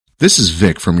This is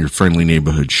Vic from your friendly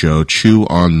neighborhood show, Chew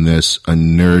on This, a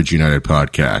Nerds United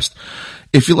podcast.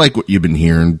 If you like what you've been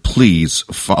hearing, please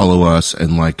follow us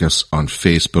and like us on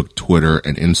Facebook, Twitter,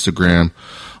 and Instagram.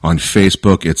 On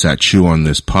Facebook, it's at Chew on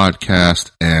This podcast,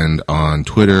 and on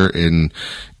Twitter and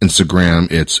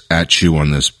Instagram, it's at Chew on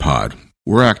This pod.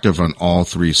 We're active on all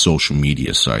three social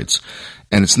media sites,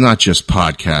 and it's not just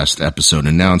podcast episode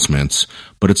announcements,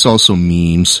 but it's also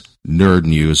memes, nerd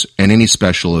news, and any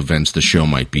special events the show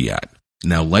might be at.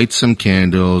 Now light some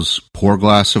candles, pour a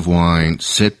glass of wine,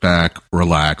 sit back,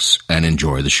 relax, and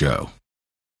enjoy the show.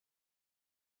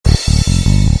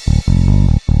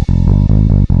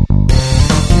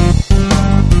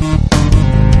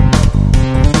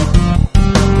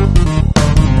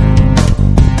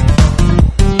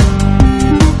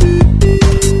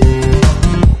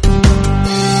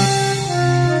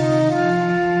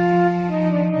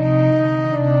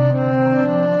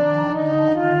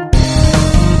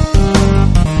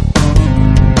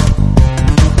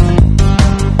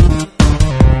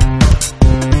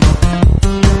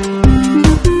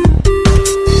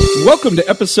 Welcome to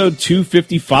episode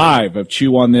 255 of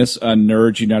Chew on This, a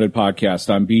Nerds United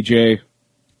podcast. I'm BJ.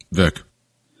 Vic.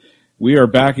 We are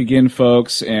back again,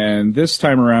 folks, and this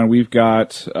time around we've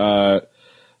got a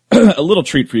little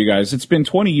treat for you guys. It's been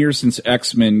 20 years since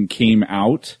X-Men came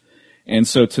out, and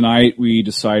so tonight we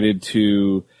decided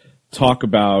to talk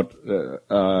about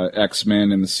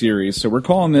X-Men and the series. So we're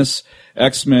calling this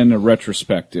X-Men a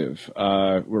retrospective,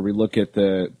 where we look at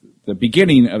the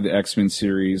beginning of the X-Men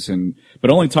series,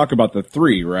 but only talk about the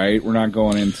three, right? We're not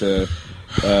going into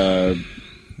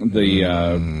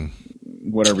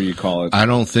whatever you call it. I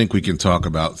don't think we can talk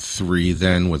about three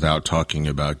then without talking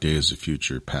about Days of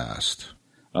Future Past.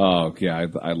 Oh, yeah,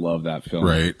 I love that film.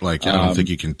 Right? Like, I don't think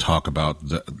you can talk about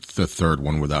the third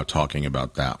one without talking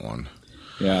about that one.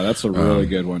 Yeah, that's a really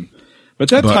good one. But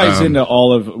that ties into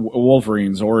all of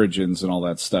Wolverine's origins and all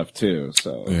that stuff, too.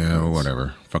 So yeah,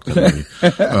 whatever. Fuck that movie.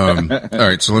 All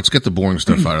right, so let's get the boring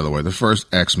stuff out of the way. The first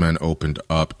X-Men opened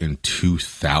up in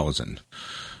 2000.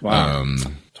 Wow,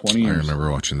 20 years. I remember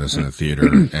watching this in the theater,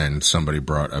 and somebody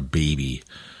brought a baby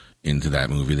into that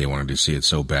movie. They wanted to see it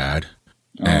so bad.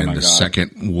 And the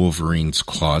second Wolverine's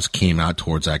claws came out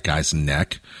towards that guy's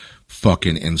neck,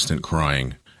 fucking instant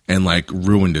crying. And, like,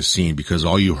 ruined the scene because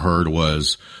all you heard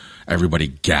was everybody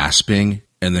gasping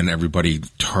and then everybody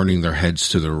turning their heads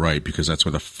to the right because that's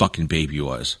where the fucking baby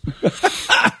was.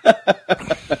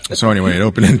 So anyway, it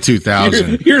opened in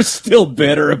 2000. You're still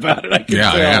bitter about it, I can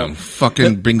tell. I am.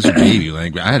 Fucking brings a baby.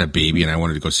 Like, I had a baby and I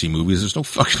wanted to go see movies. There's no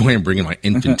fucking way I'm bringing my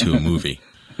infant to a movie.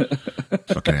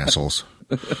 Fucking assholes.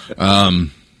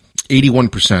 81%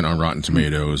 on Rotten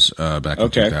Tomatoes back in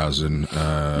 2000.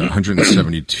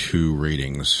 172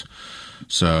 ratings.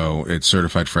 So it's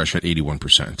certified fresh at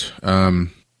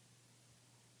 81%.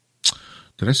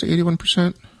 Did I say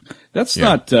 81%? That's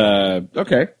not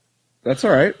okay. That's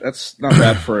all right. That's not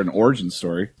bad for an origin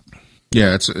story.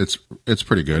 Yeah, it's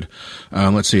pretty good.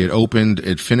 Let's see.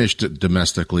 It finished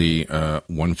domestically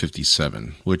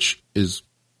 157, which is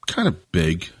kind of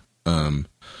big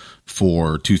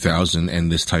for 2000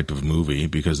 and this type of movie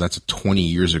because that's 20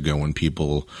 years ago when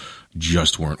people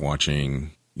just weren't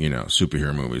watching, you know,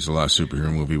 superhero movies. The last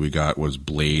superhero movie we got was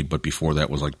Blade, but before that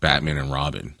was like Batman and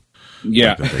Robin.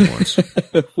 Yeah. Like the big ones.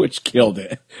 Which killed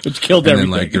it. Which killed everything.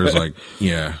 And then, like, there's like,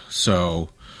 yeah. So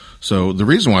the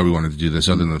reason why we wanted to do this,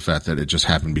 other than the fact that it just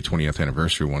happened to be 20th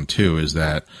anniversary one too, is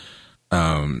that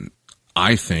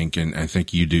I think, and I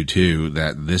think you do too,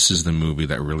 that this is the movie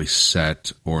that really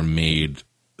set or made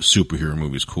superhero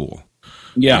movies cool.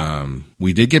 Yeah.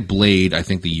 We did get Blade, I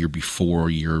think the year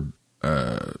before, 2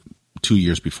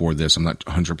 years before this. I'm not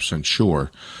 100%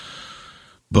 sure.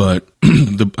 But,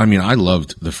 I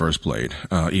loved the first Blade,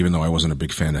 even though I wasn't a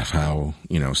big fan of how,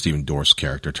 you know, Stephen Dorff's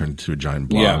character turned into a giant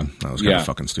blob. Yeah. That was kind of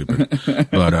fucking stupid.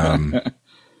 But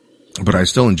I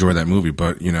still enjoy that movie.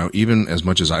 But, you know, even as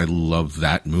much as I love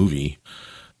that movie,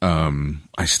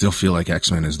 I still feel like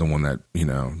X-Men is the one that, you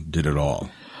know, did it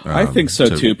all. I think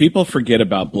so too. People forget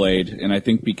about Blade, and I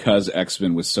think because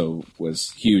X-Men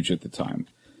was huge at the time.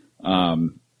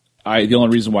 The only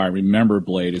reason why I remember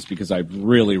Blade is because I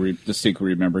really distinctly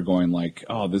remember going like,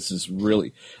 oh, this is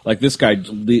really like this guy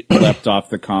leapt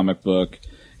off the comic book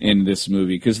in this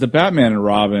movie because the Batman and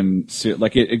Robin,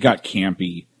 like it got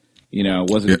campy, you know,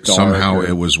 it wasn't dark. Somehow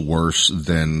it was worse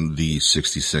than the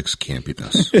 66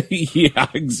 campiness. Yeah,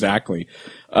 exactly.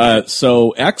 So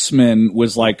X-Men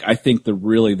was like, I think the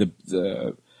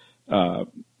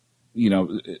you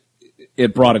know,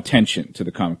 it brought attention to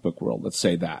the comic book world. Let's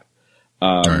say that.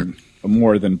 Right.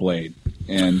 More than Blade.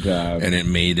 And it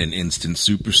made an instant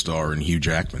superstar in Hugh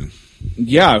Jackman.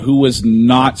 Yeah, who was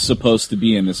not supposed to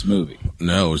be in this movie.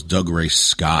 No, it was Doug Ray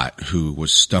Scott, who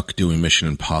was stuck doing Mission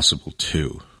Impossible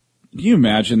 2. Can you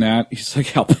imagine that? He's like,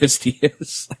 how pissed he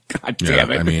is. Like, God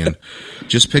damn it. I mean,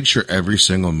 just picture every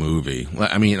single movie.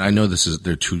 I mean, I know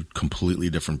they're two completely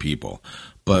different people,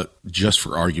 but just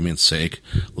for argument's sake,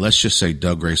 let's just say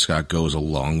Doug Ray Scott goes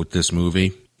along with this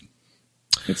movie.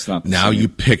 It's not the now same. You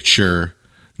picture,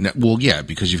 well, yeah,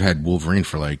 because you've had Wolverine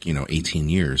for 18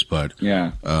 years, but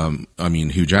yeah, I mean,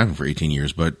 Hugh Jackman for 18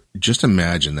 years, but just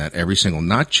imagine that every single,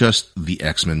 not just the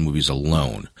X-Men movies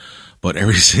alone, but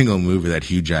every single movie that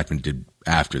Hugh Jackman did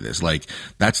after this, like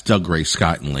that's Doug Ray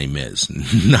Scott and Les Mis,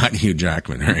 not Hugh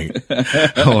Jackman, right?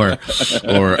 or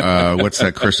what's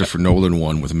that Christopher Nolan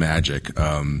one with magic?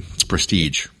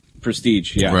 Prestige.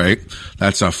 Prestige, yeah. Right?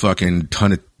 That's a fucking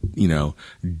ton of,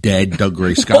 dead Doug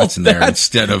Ray Scotts in there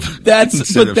instead of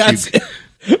That's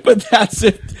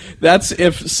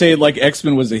if say like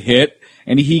X-Men was a hit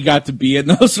and he got to be in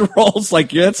those roles,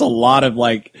 like that's a lot of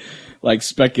like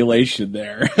speculation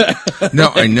there.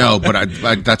 No, I know, but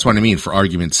that's what I mean. For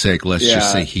argument's sake, let's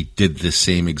just say he did the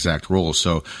same exact role.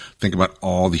 So think about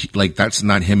all the, that's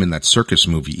not him in that circus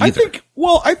movie either.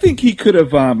 I think he could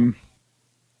have,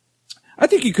 I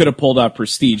think he could have pulled out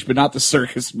Prestige, but not the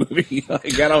circus movie.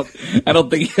 Like, I don't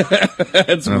think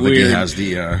that's weird. Think he has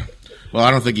the, well,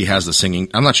 I don't think he has the singing.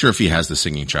 I'm not sure if he has the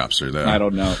singing chops or the. I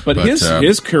don't know, but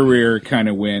his career kind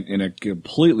of went in a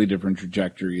completely different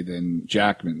trajectory than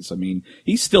Jackman's. I mean,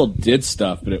 he still did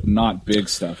stuff, but not big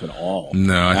stuff at all.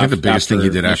 No, I think the biggest thing he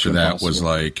did after that was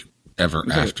like Ever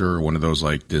After, one of those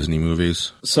like Disney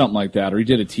movies, something like that, or he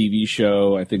did a TV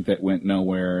show. I think that went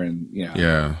nowhere, and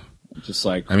yeah. Just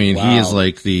like, I mean, wow. He is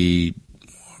like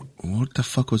what the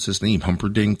fuck was his name?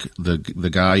 Humperdinck, the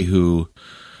guy who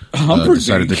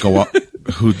decided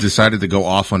to go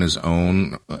off, on his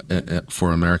own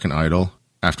for American Idol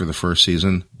after the first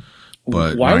season,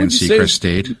 but Ryan Seacrest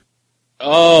stayed.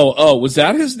 Oh, was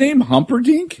that his name,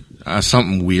 Humperdinck?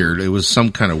 Something weird. It was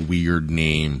some kind of weird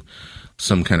name,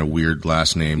 some kind of weird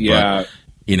last name. Yeah. But,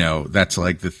 that's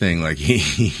like the thing. Like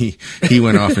he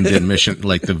went off and did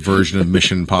the version of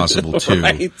Mission Impossible 2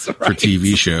 for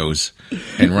TV shows,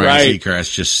 and Ryan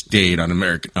Seacrest just stayed on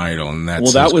American Idol, and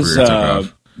that's that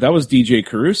was DJ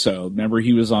Caruso. Remember,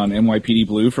 he was on NYPD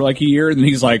Blue for like a year, and then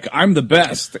he's like, "I'm the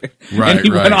best," right? And he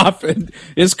went off, and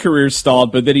his career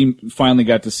stalled. But then he finally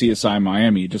got to CSI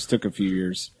Miami. It just took a few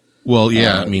years. Well,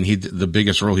 yeah, I mean, the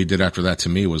biggest role he did after that to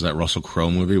me was that Russell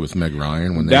Crowe movie with Meg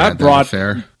Ryan when they had that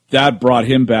affair. That brought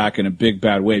him back in a big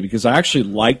bad way because I actually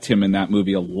liked him in that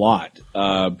movie a lot.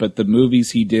 But the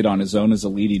movies he did on his own as a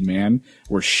leading man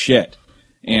were shit.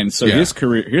 And so his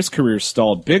career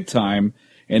stalled big time.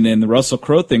 And then the Russell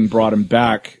Crowe thing brought him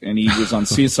back, and he was on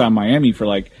CSI Miami for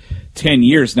like 10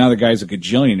 years. Now the guy's a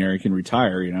gajillionaire. He can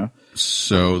retire,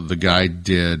 So the guy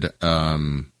did,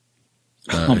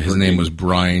 his name was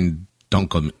Brian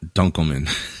Dunkelman.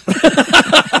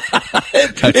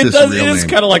 It is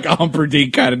kind of like a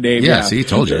Humperdinck kind of name. Yeah, see,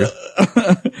 told you.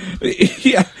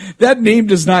 Yeah, that name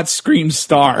does not scream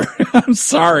star. I'm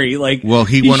sorry. Well,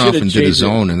 he went off and did his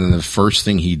own, and then the first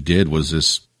thing he did was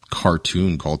this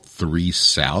cartoon called 3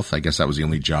 South. I guess that was the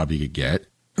only job he could get.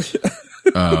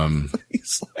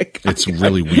 He's like, it's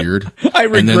really weird. I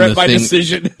regret my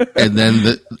decision. and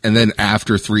then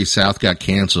after 3 South got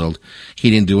canceled, he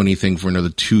didn't do anything for another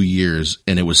 2 years,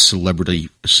 and it was Celebrity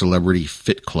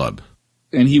Fit Club.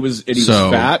 And he was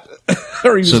fat,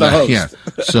 or he was the host. Yeah.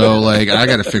 So I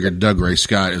got to figure Doug Ray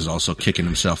Scott is also kicking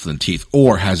himself in the teeth,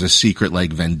 or has a secret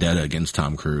vendetta against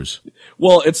Tom Cruise.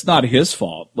 Well, it's not his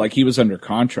fault. He was under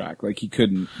contract. He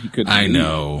couldn't. I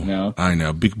know. I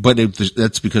know. But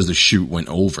that's because the shoot went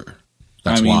over.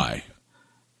 That's why.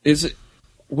 Is it?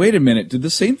 Wait a minute. Did the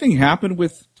same thing happen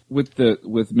with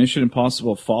Mission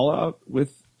Impossible Fallout?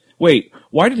 Wait,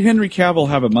 why did Henry Cavill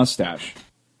have a mustache?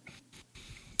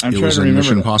 I'm trying to remember.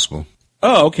 Mission Impossible.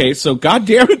 Oh, okay. So,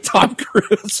 goddamn it, Tom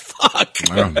Cruise. Fuck.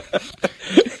 Wow.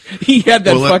 He had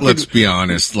that fucking. Let's be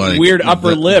honest. Weird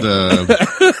upper lip.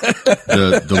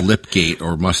 The lip gate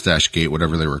or mustache gate,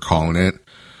 whatever they were calling it,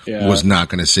 was not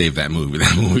going to save that movie.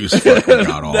 That movie was fucking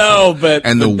god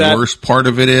awful. No, worst part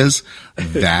of it is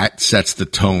that sets the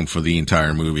tone for the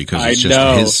entire movie because it's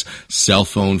just his cell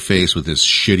phone face with his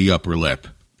shitty upper lip.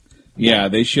 Yeah,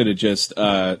 they should have just.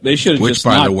 Which,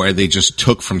 by the way, they just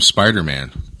took from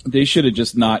Spider-Man. They should have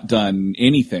just not done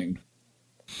anything.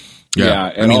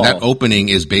 Yeah, I mean, that opening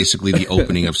is basically the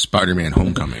opening of Spider-Man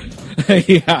Homecoming.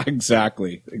 Yeah,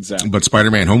 exactly. But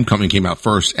Spider-Man Homecoming came out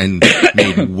first and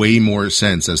made way more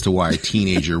sense as to why a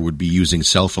teenager would be using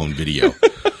cell phone video.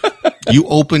 You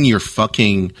open your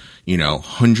fucking, $100,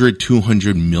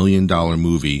 $200 million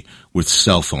movie with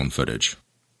cell phone footage.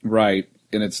 Right.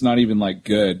 And it's not even like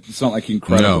good. It's not like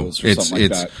Incredibles or something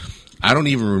like that. I don't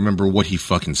even remember what he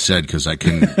fucking said because I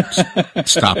couldn't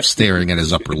stop staring at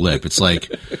his upper lip. It's like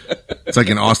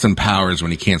in Austin Powers when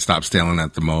he can't stop staring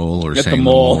at the mole or saying the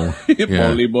mole.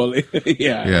 Yeah. Molly.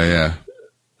 Yeah.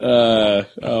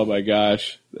 Oh my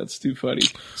gosh, that's too funny.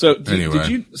 So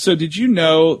did you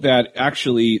know that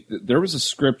actually there was a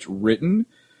script written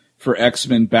for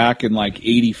X-Men back in like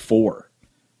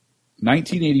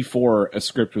 1984, a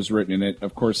script was written in it.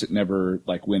 Of course, it never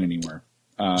like went anywhere.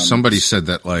 Somebody said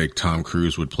that like Tom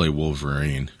Cruise would play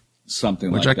Wolverine,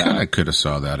 something which like that. I kind of could have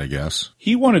saw that, I guess.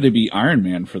 He wanted to be Iron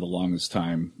Man for the longest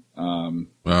time. That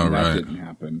didn't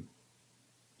happen.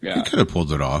 Yeah, he could have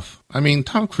pulled it off. I mean,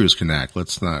 Tom Cruise can act.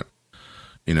 Let's not,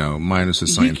 minus the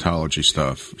Scientology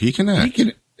stuff. He can act.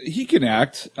 He can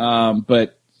act.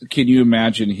 But can you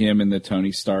imagine him in the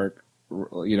Tony Stark,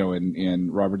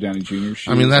 in Robert Downey Jr. shoes?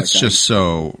 I mean, that's just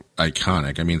so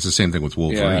iconic. I mean, it's the same thing with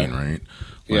Wolverine, right?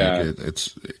 Yeah.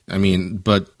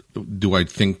 But do I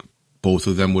think both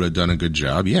of them would have done a good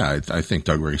job? Yeah, I think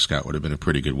Doug Ray Scott would have been a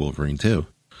pretty good Wolverine too.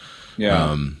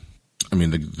 Yeah.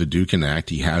 The dude can act.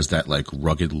 He has that like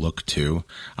rugged look too.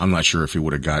 I'm not sure if he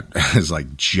would have got as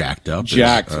like jacked up.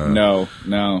 No.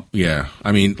 Yeah.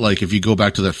 I mean, like if you go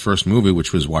back to that first movie,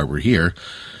 which was Why We're Here,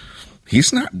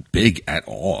 he's not big at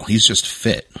all. He's just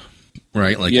fit,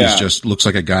 right? Like he's just looks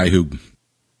like a guy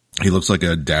he looks like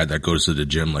a dad that goes to the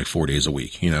gym like 4 days a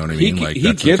week. You know what I mean?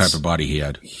 That's the type of body he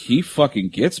had. He fucking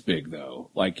gets big though.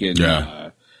 Like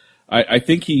I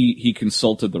think he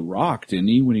consulted The Rock, didn't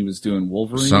he, when he was doing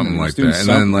Wolverine? Something like that. And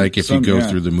then like if you go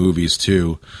through the movies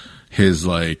too, his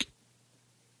like,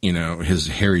 his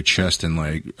hairy chest and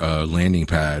like landing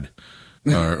pad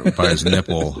by his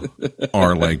nipple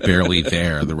are like barely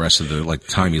there. The rest of the like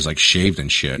time he's like shaved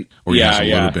and shit, or he has a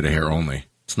little bit of hair only.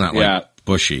 It's not like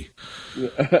bushy.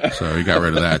 So he got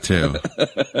rid of that too.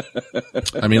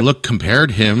 I mean, look, compare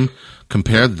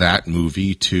that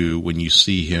movie to when you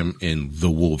see him in The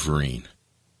Wolverine.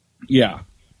 Yeah.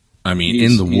 I mean,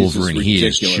 in The Wolverine, he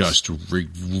is just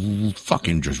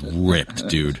fucking just ripped,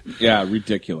 dude. Yeah,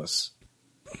 ridiculous.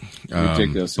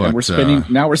 Ridiculous. And we're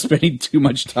spending too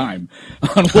much time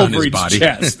on Wolverine's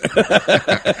chest.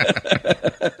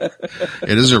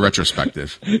 It is a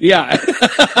retrospective. Yeah.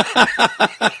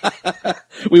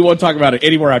 We won't talk about it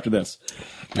anymore after this.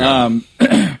 But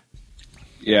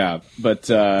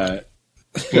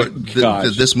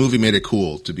this movie made it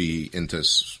cool to be into,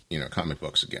 comic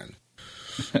books again.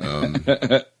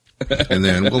 And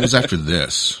then what was after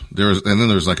this? There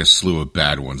was like a slew of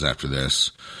bad ones after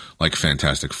this, like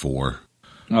Fantastic Four.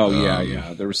 Oh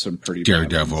yeah. There was some pretty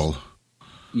Daredevil.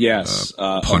 Yes,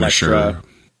 Punisher. Elektra.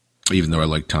 Even though I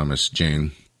like Thomas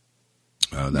Jane,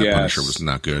 Punisher was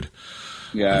not good.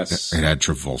 Yes, it had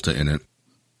Travolta in it.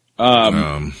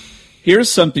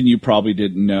 Here's something you probably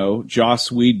didn't know: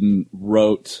 Joss Whedon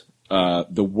wrote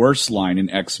the worst line in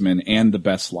X-Men and the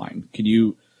best line. Can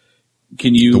you?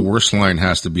 The worst line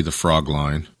has to be the frog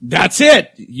line. That's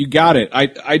it. You got it.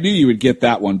 I knew you would get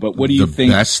that one. But what do you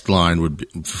think? The best line would be,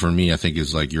 for me, I think,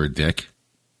 is like, "You're a dick."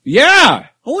 Yeah.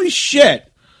 Holy shit.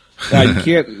 You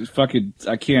can't fucking.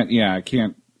 I can't. Yeah. I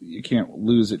can't. You can't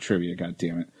lose at trivia. God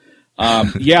damn it.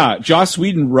 Yeah. Joss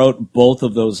Whedon wrote both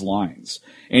of those lines,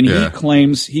 and he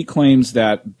claims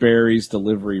that Barry's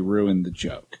delivery ruined the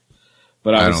joke.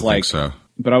 But I was like, think so.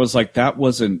 But I was like, that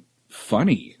wasn't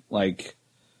funny. Like,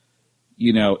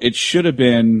 it should have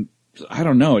been. I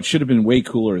don't know. It should have been way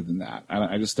cooler than that.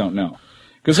 I just don't know.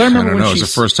 Because I remember when it's the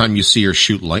first time you see her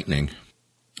shoot lightning.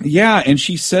 Yeah, and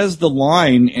she says the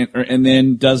line and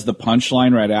then does the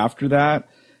punchline right after that.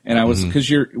 And I was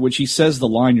because when she says the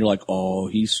line, you're like, oh,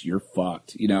 you're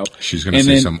fucked, She's gonna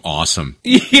say something awesome.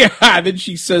 Yeah, then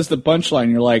she says the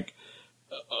punchline. You're like,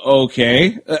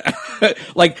 okay,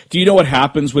 like, do you know what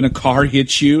happens when a car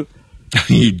hits you?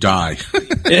 You die.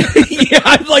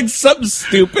 Yeah, like something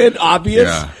stupid, obvious.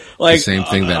 Yeah. Like the same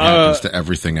thing that happens to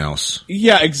everything else.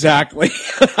 Yeah, exactly.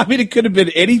 I mean, it could have been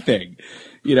anything.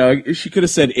 She could have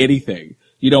said anything.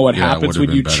 You know what happens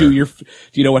when you chew your? Do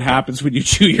you know what happens when you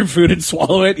chew your food and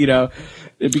swallow it?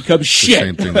 It becomes shit. The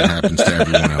same thing that happens to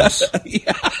everyone else.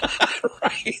 Yeah,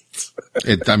 right.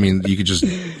 I mean, you could just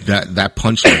that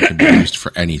punchline could be used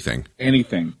for anything.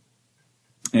 Anything.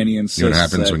 And he insists. You know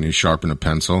what happens when you sharpen a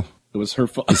pencil? It was her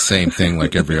fault. The same thing,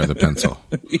 like every other pencil.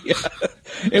 Yeah,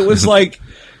 it was like.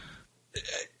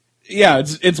 Yeah,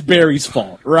 it's Barry's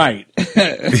fault, right?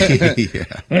 Yeah.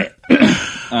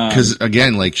 Because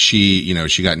again, like she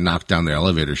got knocked down the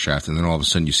elevator shaft, and then all of a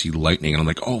sudden you see lightning, and I'm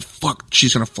like, oh fuck,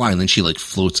 she's gonna fly, and then she like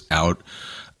floats out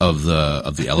of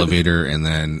the elevator, and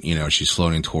then she's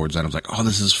floating towards that. I was like, oh,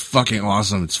 this is fucking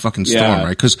awesome! It's fucking Storm, right?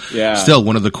 Because still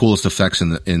one of the coolest effects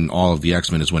in all of the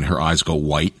X-Men is when her eyes go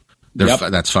white.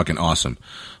 That's fucking awesome.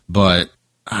 But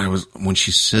when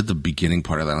she said the beginning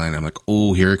part of that line, I'm like,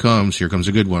 oh, here comes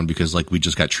a good one, because like we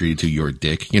just got treated to your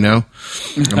dick, I'm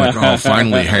like, oh,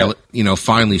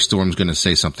 finally Storm's gonna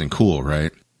say something cool,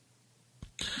 right?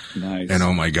 Nice. And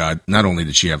oh my God, not only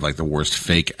did she have like the worst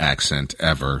fake accent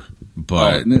ever,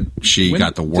 but she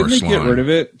got the worst Didn't they line. get rid of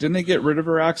it? Didn't they get rid of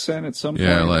her accent at some point?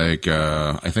 Yeah, like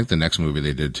I think the next movie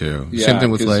they did too. Yeah, same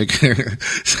thing with like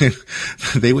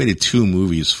they waited 2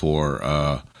 movies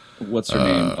for what's her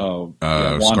name? Oh,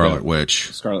 Wanda. Scarlet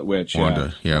Witch. Scarlet Witch.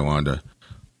 Wanda. Yeah, Wanda.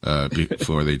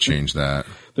 Before they changed that.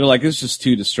 They're like, it's just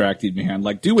too distracting, man.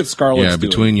 Like, do what Scarlet's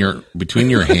doing. Between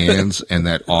your hands and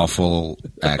that awful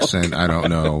accent, I don't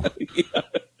know. Yeah.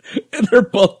 And they're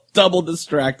both double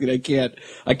distracted. I can't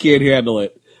handle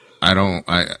it.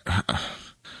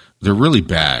 They're really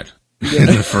bad in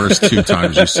the first 2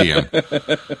 times you see them.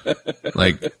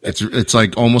 Like, it's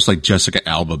like almost like Jessica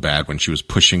Alba bad when she was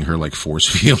pushing her like force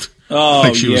field. Oh,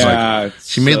 like she was like,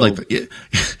 she made like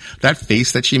that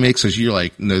face that she makes, because you're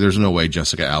like, no, there's no way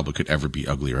Jessica Alba could ever be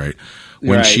ugly, right?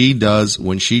 When she does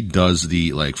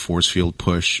the like force field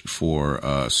push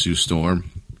for Sue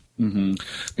Storm, the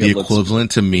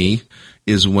equivalent to me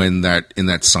is when in that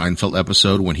Seinfeld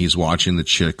episode when he's watching the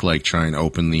chick like try and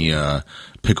open the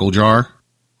pickle jar.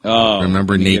 Oh,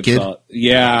 remember naked? And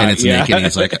it's naked. And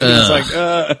he's like,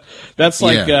 ugh. That's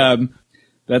like,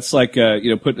 that's like,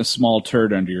 putting a small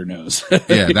turd under your nose.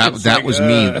 Yeah, that was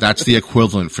me. That's the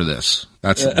equivalent for this.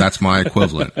 That's my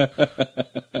equivalent.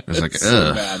 It's like,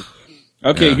 so bad.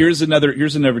 Okay, here's another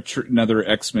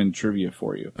X-Men trivia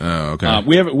for you. Oh, okay.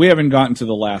 We haven't gotten to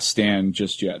The Last Stand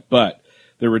just yet, but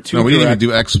there were 2. No, we didn't even do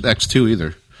X2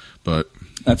 either. But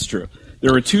that's true.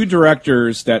 There were 2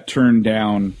 directors that turned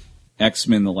down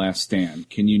X-Men: The Last Stand.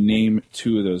 Can you name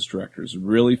 2 of those directors?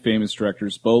 Really famous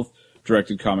directors, both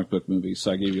directed comic book movies,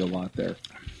 so I gave you a lot there.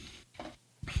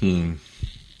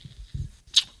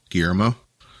 Guillermo?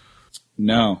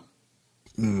 No.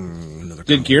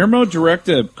 Did Guillermo direct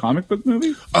a comic book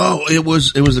movie? Oh, it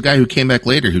was the guy who came back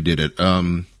later who did it.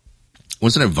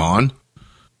 Wasn't it Vaughn?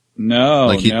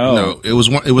 No, no. It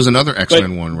was another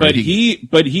X-Men one, right?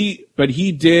 But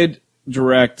he did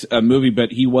direct a movie,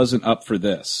 but he wasn't up for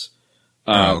this.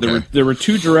 Okay. There were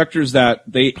 2 directors that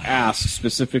they asked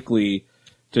specifically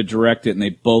to direct it, and they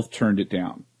both turned it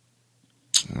down.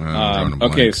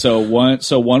 Okay, so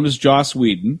one was Joss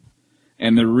Whedon,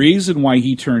 and the reason why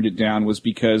he turned it down was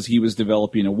because he was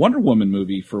developing a Wonder Woman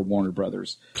movie for Warner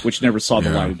Brothers, which never saw the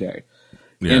light of day.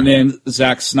 Yeah. And then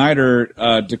Zack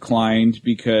Snyder declined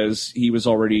because he was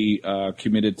already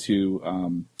committed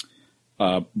to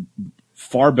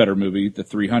far better movie, The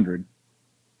 300.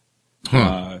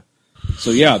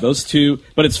 So yeah, those 2.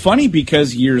 But it's funny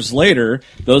because years later,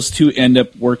 those 2 end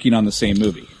up working on the same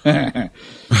movie. Right.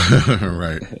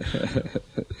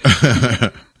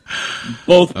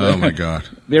 Both. Oh my God.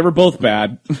 They were both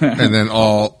bad. And then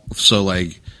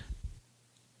like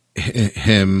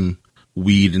him,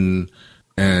 Whedon,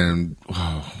 and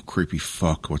creepy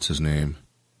fuck, what's his name?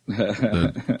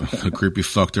 The creepy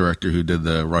fuck director who did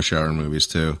the Rush Hour movies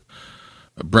too,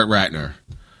 Brett Ratner.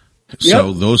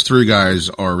 So those 3 guys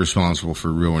are responsible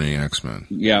for ruining X-Men.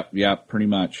 Yeah, pretty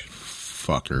much.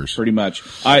 Fuckers. Pretty much.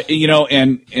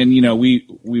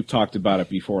 We've talked about it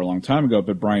before a long time ago,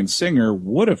 but Bryan Singer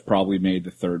would have probably made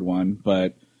the 3rd one,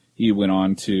 but he went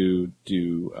on to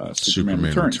do Superman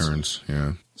Returns.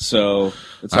 Yeah. So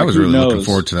it's like, I was really looking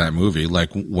forward to that movie.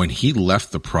 Like when he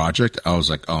left the project, I was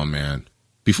like, oh man.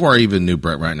 Before I even knew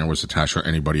Brett Ratner was attached or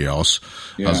anybody else,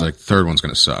 I was like, 3rd one's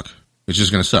going to suck. It's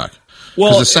just going to suck.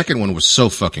 Because the second one was so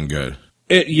fucking good.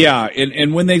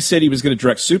 And when they said he was going to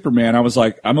direct Superman, I was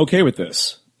like, I'm okay with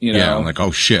this. Yeah, I'm like,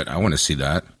 oh shit, I want to see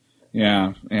that.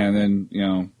 Yeah, and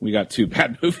then, we got 2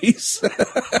 bad movies.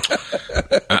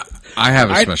 I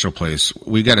have a special place.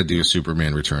 We got to do a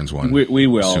Superman Returns one. We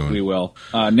will. Soon. We will.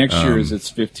 Next year is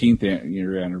its 15th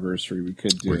year anniversary. We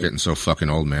could do We're getting so fucking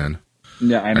old, man.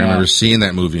 Yeah, I know. I remember seeing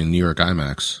that movie in New York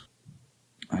IMAX.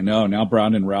 I know. Now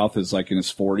Brandon Routh is like in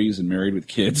his 40s and married with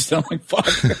kids. I'm like, fuck.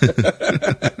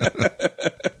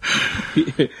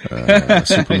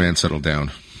 Superman settled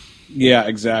down. Yeah,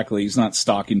 exactly. He's not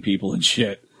stalking people and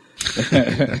shit.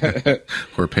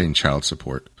 We're paying child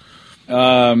support.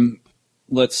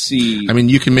 Let's see. I mean,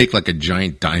 you can make like a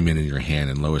giant diamond in your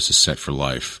hand and Lois is set for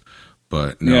life.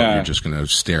 But no, you're just going to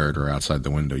stare at her outside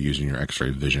the window using your x-ray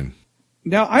vision.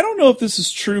 Now, I don't know if this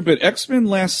is true, but X-Men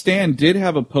Last Stand did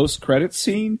have a post-credit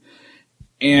scene,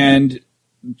 and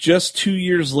just 2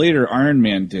 years later, Iron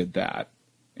Man did that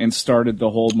and started the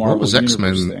whole Marvel What was Universe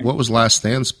X-Men? thing. What was Last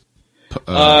Stand's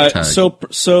tag?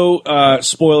 So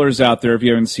spoilers out there if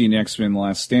you haven't seen X-Men: The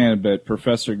Last Stand, but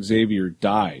Professor Xavier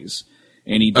dies,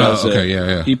 and he does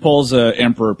he pulls a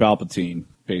Emperor Palpatine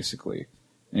basically,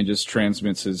 and just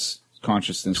transmits his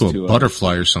consciousness to a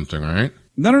butterfly or something, right?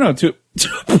 No, to a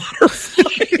butterfly.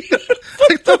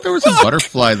 I thought there was a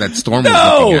butterfly that Storm was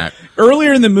looking at.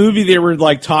 Earlier in the movie, they were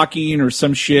like talking or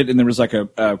some shit, and there was like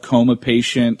a coma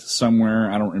patient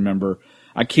somewhere. I don't remember.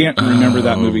 I can't remember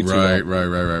that movie too well.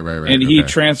 Right. And he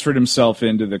transferred himself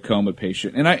into the coma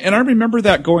patient, and I remember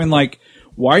that going like,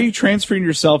 "Why are you transferring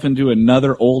yourself into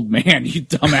another old man, you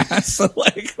dumbass?"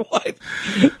 Like what?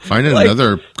 Find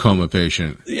another coma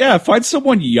patient. Yeah, find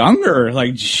someone younger.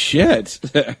 Like shit.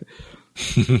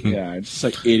 Yeah, just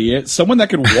like idiot. Someone that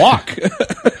can walk.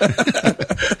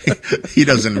 He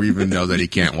doesn't even know that he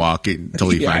can't walk until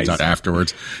he finds out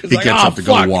afterwards. He like, gets up to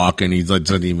fuck. go walk, and he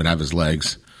doesn't even have his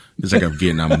legs. He's like a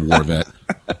Vietnam War vet.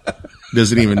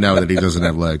 Doesn't even know that he doesn't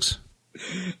have legs.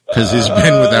 Because he's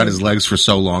been without his legs for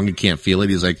so long, he can't feel it.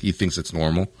 He's like, he thinks it's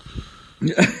normal.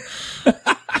 That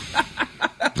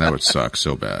would suck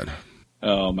so bad.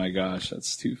 Oh my gosh,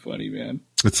 that's too funny, man.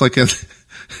 It's like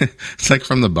it's like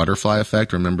from the butterfly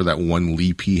effect. Remember that one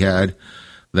leap he had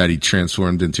that he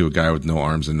transformed into a guy with no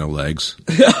arms and no legs?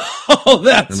 Oh,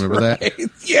 that's remember right. that?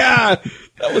 Yeah,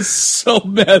 that was so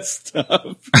messed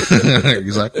up.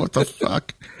 He's like, what the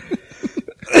fuck?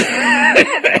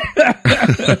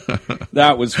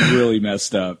 That was really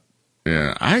messed up.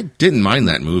 Yeah, I didn't mind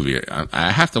that movie.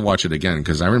 I have to watch it again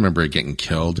because I remember it getting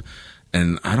killed.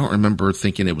 And I don't remember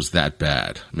thinking it was that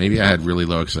bad. Maybe I had really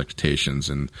low expectations,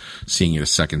 and seeing it a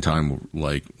second time,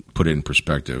 like, put it in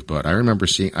perspective. But I remember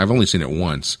I've only seen it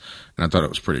once, and I thought it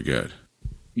was pretty good.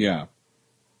 Yeah.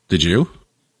 Did you?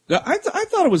 I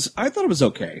thought it was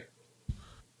okay.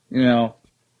 You know.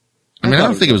 I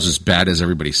don't think it was as bad as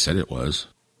everybody said it was.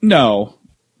 No,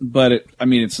 but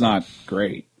it's not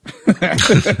great.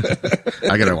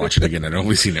 I gotta watch it again. I'd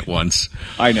only seen it once.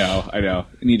 I know. I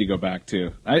need to go back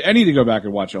too. I need to go back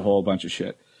and watch a whole bunch of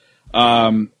shit.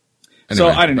 Anyway, so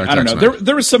I don't know.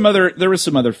 There was some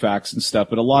other facts and stuff,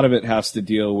 but a lot of it has to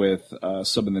deal with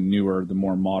some of the newer, the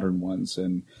more modern ones,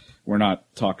 and we're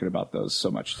not talking about those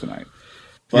so much tonight.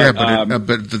 But,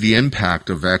 but the impact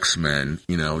of X-Men,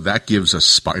 that gives us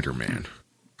Spider-Man.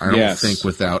 I don't think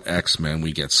without X-Men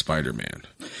we get Spider-Man.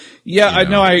 Yeah, I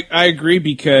know. I agree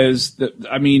because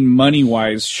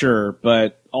money-wise, sure,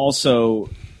 but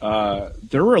also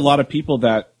there were a lot of people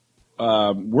that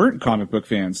weren't comic book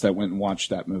fans that went and watched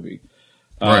that movie,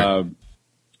 right.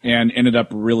 And ended up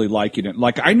really liking it.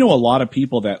 Like I know a lot of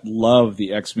people that love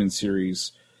the X-Men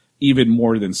series even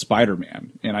more than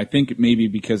Spider-Man, and I think maybe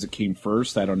because it came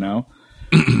first. I don't know,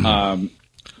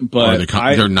 but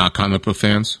they're not comic book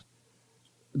fans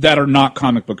that are not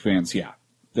comic book fans. Yeah.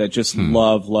 That just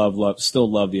still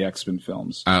love the X-Men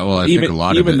films. I think a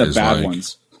lot of it even the is bad like,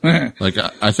 ones. Like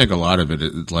I think a lot of it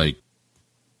is like,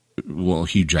 well,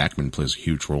 Hugh Jackman plays a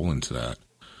huge role into that.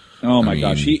 Oh my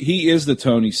gosh, he is the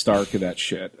Tony Stark of that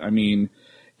shit. I mean,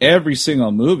 every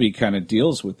single movie kind of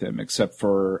deals with him, except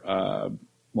for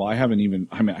I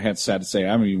had sad to say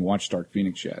I haven't even watched Dark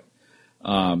Phoenix yet.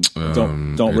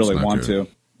 Don't really want to.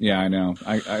 Yeah, I know.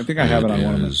 I think I have it on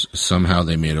one of them. Somehow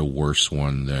they made a worse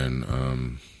one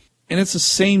than... And it's the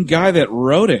same guy that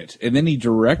wrote it, and then he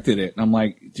directed it. And I'm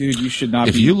like, dude, you should not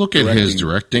If you look at his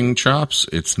directing chops,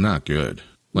 it's not good.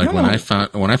 Like, when I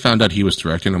found out he was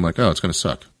directing, I'm like, oh, it's going to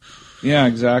suck. Yeah,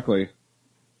 exactly.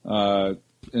 And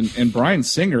Bryan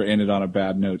Singer ended on a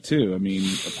bad note, too. I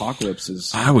mean, Apocalypse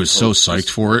is... I was so psyched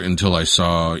for it until I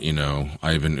saw,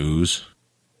 Ivan Ooze.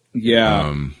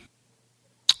 Yeah.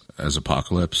 As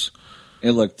Apocalypse.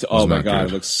 It looked, oh my God,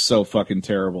 it looks so fucking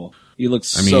terrible. He looks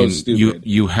so stupid.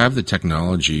 You have the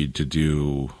technology to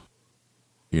do,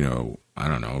 I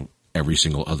don't know, every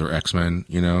single other X-Men,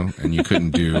 and you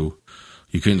couldn't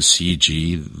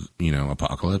CG,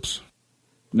 Apocalypse.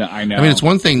 No, I know. I mean, it's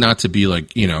one thing not to be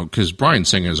like, because Bryan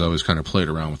Singer's always kind of played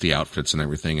around with the outfits and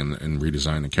everything and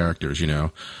redesigned the characters,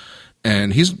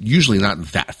 And he's usually not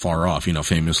that far off.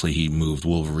 Famously, he moved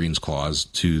Wolverine's claws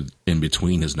to in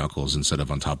between his knuckles instead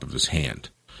of on top of his hand.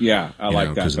 Yeah, I like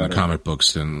that because in the comic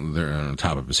books, then they're on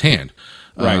top of his hand.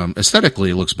 Right.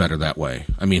 Aesthetically, it looks better that way.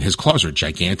 I mean, his claws are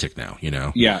gigantic now.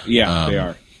 Yeah, they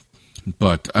are.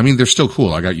 But I mean, they're still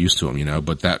cool. I got used to them.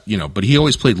 But but he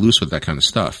always played loose with that kind of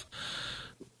stuff.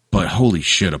 But holy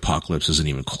shit, Apocalypse isn't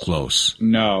even close.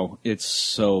 No, it's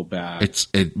so bad.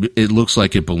 It looks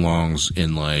like it belongs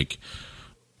in like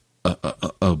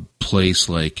a place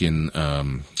like in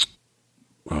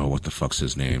what the fuck's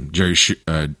his name? Jerry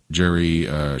Schumacher.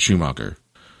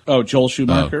 Oh, Joel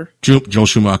Schumacher. Joel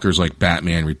Schumacher's like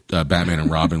Batman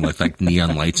and Robin with like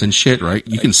neon lights and shit, right?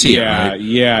 You can see it, right?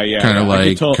 Yeah. Kind of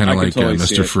like totally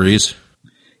Mr. Freeze.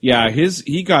 Yeah,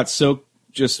 he got so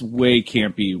just way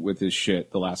campy with his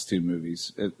shit the last two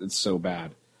movies. It's so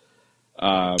bad.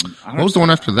 What was the one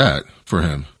after that for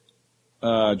him?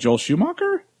 Joel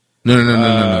Schumacher?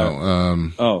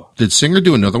 No. Did Singer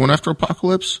do another one after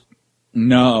Apocalypse?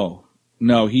 No,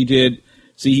 he did.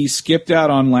 See, he skipped out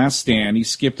on Last Stand. He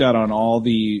skipped out on all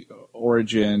the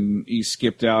Origin. He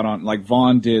skipped out on, like,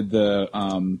 Vaughn did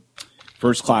the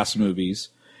First Class movies.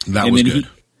 That was good.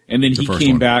 And then he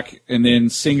came back, and then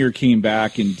Singer came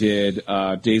back and did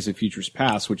Days of Futures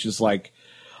Past, which is like,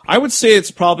 I would say it's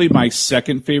probably my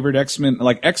second favorite X-Men.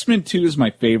 Like, X-Men 2 is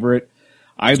my favorite.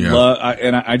 I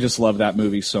just love that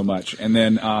movie so much. And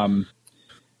then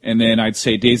I'd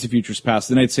say Days of Futures Past.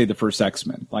 Then I'd say the first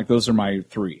X-Men. Like, those are my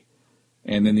three.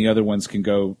 And then the other ones can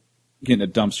go get in a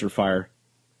dumpster fire.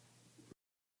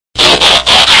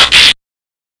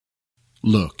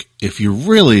 Look, if you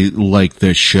really like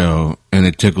this show and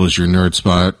it tickles your nerd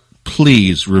spot,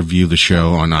 please review the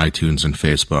show on iTunes and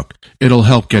Facebook. It'll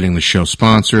help getting the show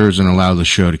sponsors and allow the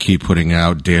show to keep putting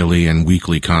out daily and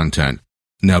weekly content.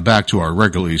 Now back to our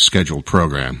regularly scheduled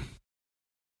program.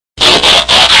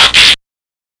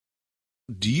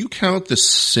 Do you count the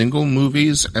single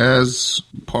movies as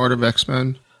part of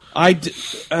X-Men? What do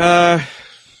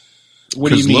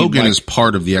you mean? Logan is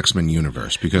part of the X-Men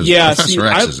universe because Professor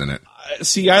X is in it.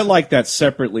 See, I like that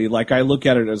separately. Like, I look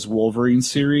at it as Wolverine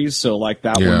series, so like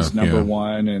that one's number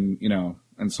one, and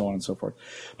and so on and so forth.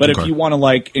 But if you want to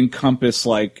like encompass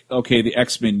like, okay, the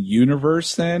X-Men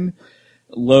universe, then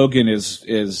Logan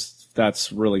is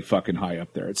that's really fucking high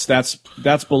up there. That's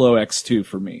below X2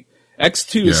 for me.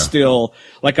 X2 is still,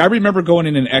 like, I remember going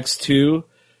in an X2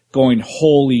 going,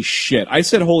 holy shit. I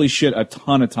said holy shit a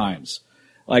ton of times.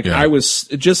 Like, I was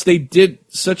just, they did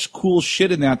such cool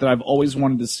shit in that I've always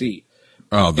wanted to see.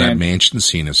 Oh, that mansion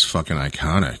scene is fucking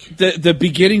iconic. The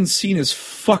beginning scene is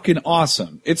fucking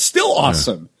awesome. It's still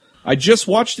awesome. I just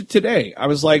watched it today. I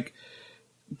was like,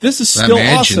 this is still awesome. That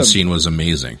mansion scene was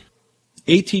amazing.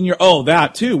 18-year,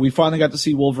 that too. We finally got to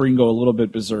see Wolverine go a little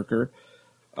bit berserker.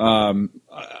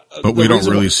 But we don't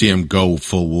really see him go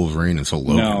full Wolverine until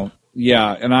Logan. No.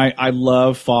 Yeah, and I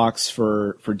love Fox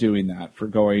for doing that, for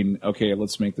going, okay,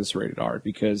 let's make this rated R,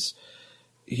 because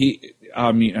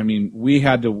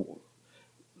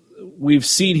we've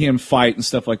seen him fight and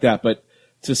stuff like that, but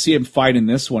to see him fight in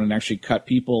this one and actually cut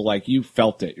people, like, you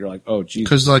felt it. You're like, oh, Jesus.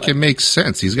 Because, like, it makes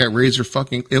sense. He's got razor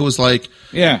fucking, it was like,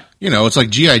 it's like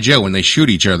G.I. Joe when they shoot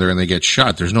each other and they get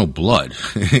shot. There's no blood.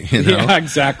 Yeah,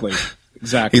 exactly.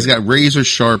 He's got razor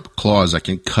sharp claws that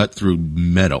can cut through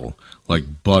metal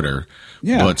like butter.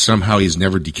 Yeah. But somehow he's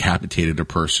never decapitated a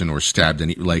person or stabbed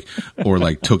any,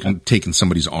 taken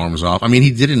somebody's arms off. I mean,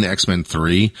 he did it in X-Men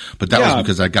 3, but that was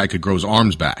because that guy could grow his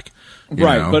arms back.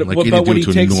 Right. Know? But he didn't do it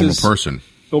to a normal person.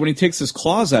 But when he takes his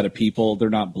claws out of people, they're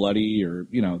not bloody or,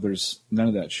 there's none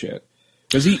of that shit.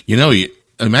 Because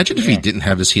imagine if he didn't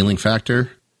have his healing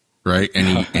factor, right?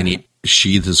 And he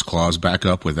sheathed his claws back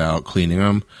up without cleaning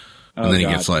them. And then he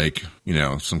gets like,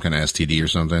 some kind of STD or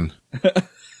something.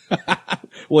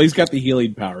 Well, he's got the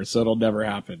healing power, so it'll never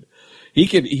happen. He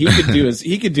could do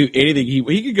anything.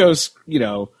 He could go,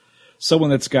 someone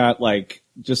that's got like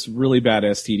just really bad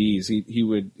STDs.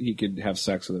 He could have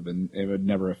sex with them and it would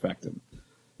never affect him.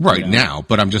 Right now,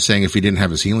 but I'm just saying if he didn't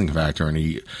have his healing factor and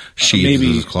he sheathed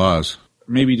his claws.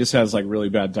 Maybe he just has like really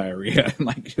bad diarrhea and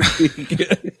like he's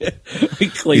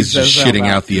just shitting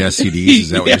out the STDs. Is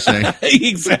that what you're saying?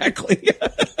 Exactly.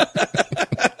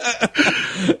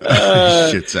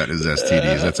 Shits out his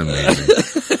STDs. That's amazing.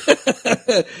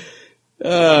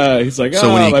 He's like,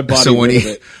 my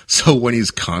body. So when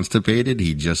he's constipated,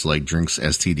 he just like drinks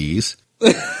STDs.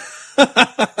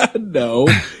 No,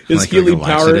 his healing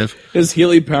power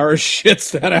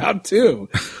shits that out too.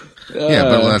 Yeah,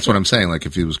 but that's what I'm saying. Like,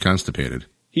 if he was constipated,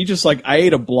 he just like, I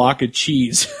ate a block of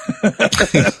cheese. I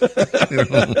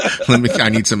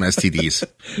need some STDs.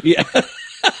 Yeah.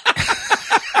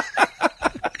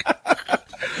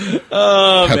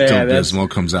 Oh, Pepto-Bismol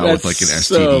comes out with like an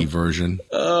STD version.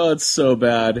 Oh, it's so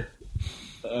bad.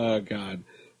 Oh God.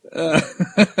 What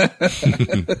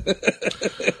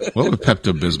would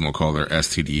Pepto-Bismol call their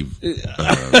STD?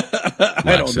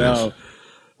 I don't know.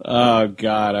 Oh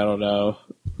God, I don't know.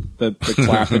 The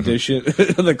clap edition,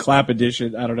 the clap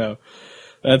edition. I don't know.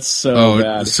 That's so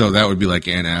bad. So that would be like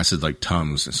antacid, like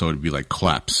Tums. So it'd be like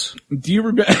claps. Do you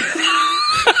remember?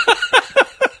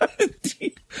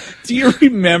 Do you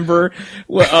remember?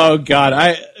 Well, oh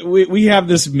God, we have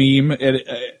this meme, and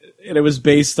it was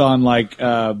based on like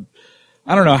I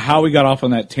don't know how we got off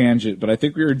on that tangent, but I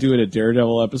think we were doing a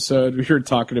Daredevil episode. We were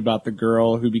talking about the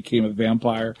girl who became a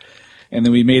vampire, and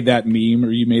then we made that meme,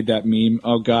 or you made that meme.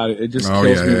 Oh God, it just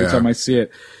kills me every time I see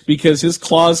it, because his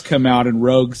claws come out, and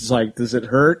Rogue's like, "Does it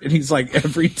hurt?" And he's like,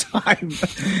 "Every time."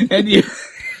 And you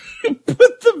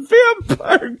put the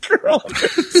vampire girl,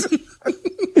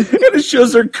 and it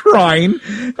shows her crying.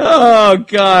 Oh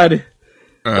God,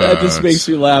 that just makes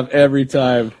me laugh every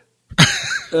time.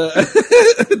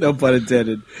 No pun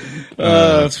intended.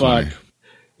 Fuck. Funny.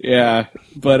 Yeah,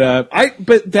 but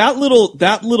that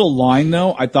little line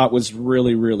though, I thought was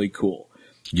really, really cool.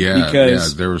 Yeah,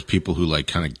 because there was people who like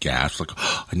kind of gasped, like,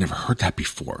 oh, I never heard that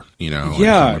before, you know?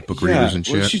 Yeah, like book readers and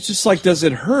shit. Well, she's just like, does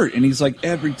it hurt? And he's like,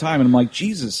 every time. And I'm like,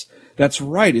 Jesus, that's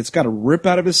right. It's got to rip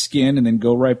out of his skin and then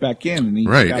go right back in. And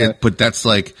right, but that's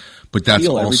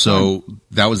also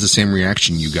that was the same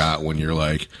reaction you got when you're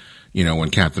like, you know, when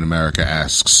Captain America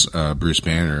asks Bruce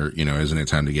Banner, you know, isn't it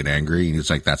time to get angry? And he's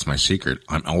like, that's my secret.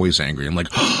 I'm always angry. I'm like,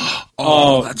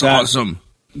 oh, that's awesome.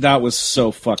 That was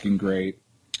so fucking great.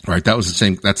 Right. That was the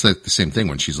same. That's like the same thing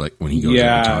when she's like, when he goes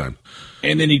every time.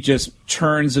 And then he just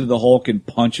turns into the Hulk and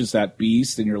punches that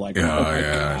beast. And you're like, oh my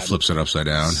God. Flips it upside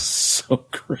down. So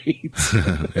great.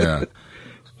 Yeah.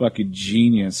 Fucking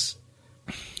genius.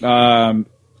 Do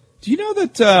you know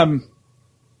that,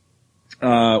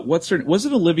 what's her? Was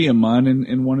it Olivia Munn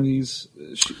in one of these?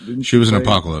 She was in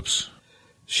Apocalypse.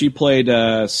 She played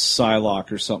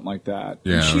Psylocke or something like that.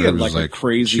 Yeah, and she had like a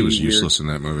crazy. She was useless in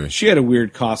that movie. She had a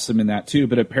weird costume in that too,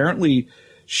 but apparently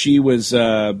she was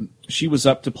up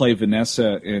to play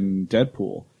Vanessa in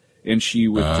Deadpool, and she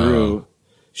withdrew.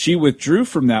 She withdrew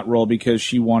from that role because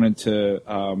she wanted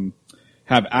to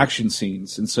have action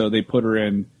scenes, and so they put her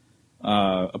in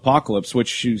Apocalypse, which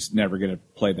she's never going to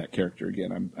play that character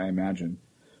again, I imagine.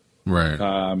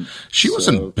 Right. She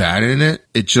wasn't bad in it.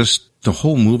 It just, the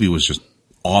whole movie was just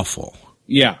awful.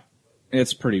 Yeah.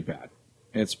 It's pretty bad.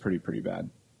 It's pretty bad.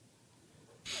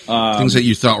 Things that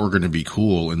you thought were going to be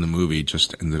cool in the movie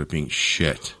just ended up being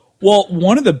shit. Well,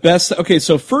 one of the best. Okay,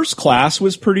 so First Class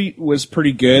was pretty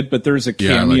good, but there's a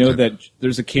cameo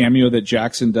that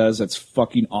Jackson does that's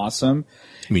fucking awesome.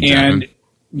 You mean Jackman?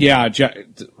 Yeah,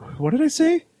 what did I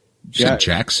say?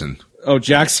 Jackson. Oh,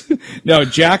 Jackson. No,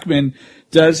 Jackman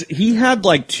does. He had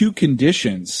like two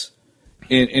conditions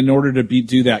in order to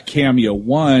do that cameo.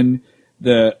 One,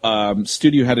 the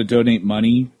studio had to donate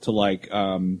money to like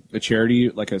a charity,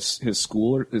 like his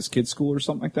school or his kid's school or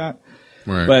something like that.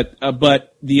 Right.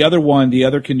 But the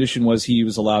other condition was he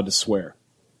was allowed to swear.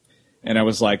 And I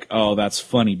was like, oh, that's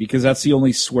funny, because that's the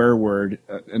only swear word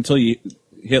until you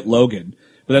hit Logan.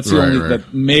 But that's the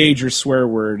major swear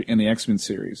word in the X-Men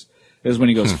series is when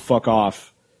he goes, fuck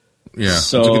off. Yeah.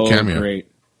 So it's a good cameo.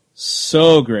 Great.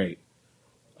 So great.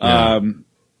 Yeah.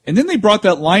 And then they brought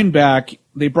that line back.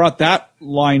 They brought that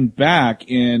line back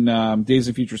in Days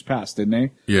of Futures Past, didn't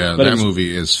they? Yeah, but that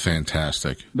movie is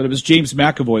fantastic. But it was James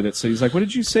McAvoy that said, he's like, what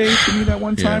did you say to me that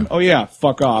one time? Oh, yeah,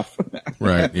 fuck off.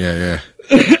 Right, yeah.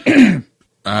 Anyway.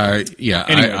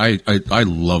 I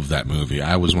love that movie.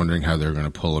 I was wondering how they were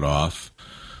going to pull it off.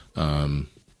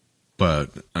 But,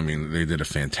 I mean, they did a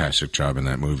fantastic job in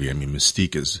that movie. I mean,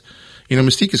 Mystique is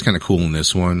kind of cool in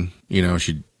this one. You know,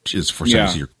 she is for some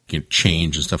reason your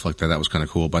change and stuff like that. That was kind of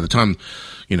cool. By the time,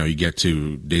 you know, you get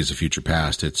to Days of Future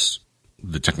Past,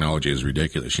 the technology is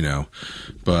ridiculous, you know.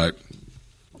 But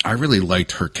I really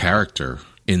liked her character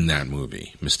in that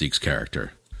movie, Mystique's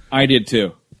character. I did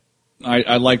too.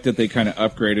 I liked that they kind of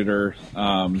upgraded her.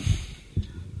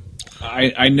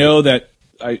 I know that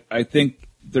I think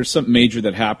there's something major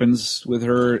that happens with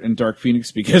her in Dark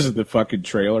Phoenix because of the fucking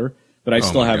trailer, but I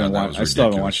still haven't watched it. I still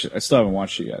haven't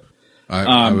watched it yet.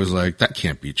 I was like, that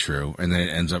can't be true, and then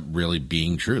it ends up really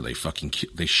being true. They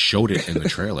showed it in the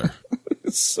trailer.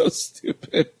 It's so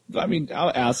stupid. I mean, how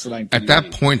asinine. At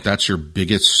that point, that's your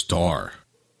biggest star,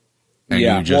 and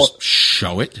you just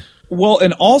show it. Well,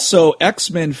 and also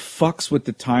X-Men fucks with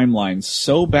the timeline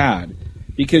so bad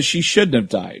because she shouldn't have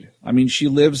died. I mean, she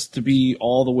lives to be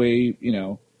all the way, you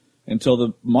know, until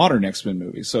the modern X-Men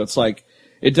movie. So it's like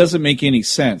it doesn't make any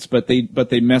sense. But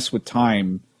they mess with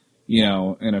time, you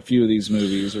know, in a few of these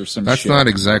movies or some. That's shit. not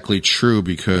exactly true,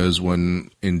 because when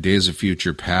in Days of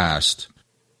Future Past,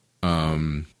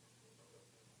 well,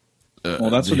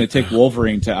 that's when they take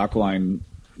Wolverine to Alkaline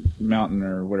Mountain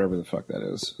or whatever the fuck that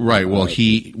is. Right. Well,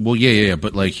 yeah.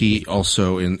 But like he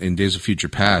also in Days of Future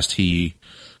Past, he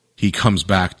comes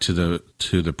back to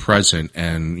the present,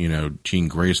 and you know Jean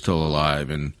Grey's still alive,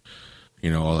 and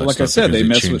all that like stuff. I said,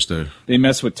 because they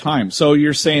mess with time. So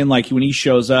you're saying like when he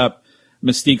shows up,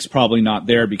 Mystique's probably not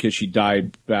there because she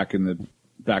died back in the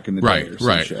day or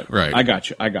some shit. Right. I got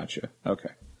you. Okay.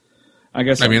 I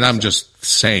guess. I'm just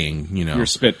saying, you're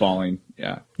spitballing.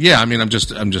 Yeah. Yeah. I'm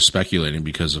just speculating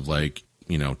because of like,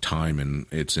 time, and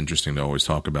it's interesting to always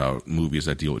talk about movies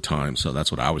that deal with time. So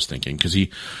that's what I was thinking, because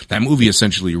that movie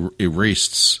essentially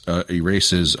erases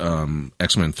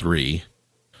X-Men 3.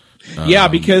 Yeah,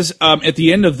 because at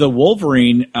the end of the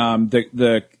Wolverine,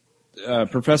 the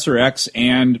Professor X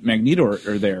and Magneto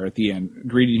are there at the end,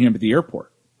 greeting him at the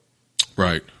airport.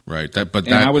 Right. But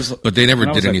they never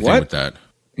did anything with that.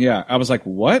 Yeah, I was like,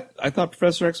 what? I thought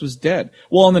Professor X was dead.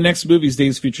 Well, in the next movies,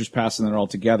 Days, Futures, Past, and they're all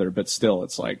together, but still,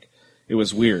 it's like, it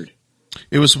was weird.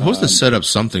 It was supposed to set up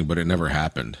something, but it never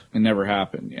happened. It never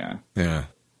happened, yeah. Yeah.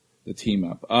 The team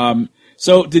up.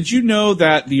 So did you know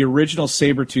that the original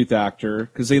Sabretooth actor,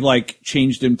 because they like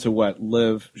changed him to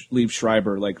Liev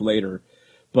Schreiber like later,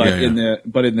 but in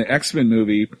the X-Men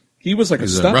movie, he was like a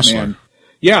stuntman.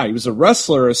 Yeah, he was a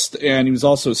wrestler, and he was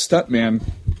also a stuntman.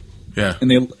 Yeah.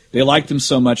 And they liked him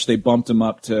so much they bumped him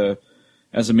up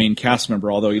as a main cast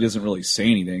member, although he doesn't really say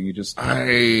anything. I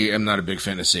am not a big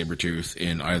fan of Sabretooth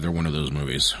in either one of those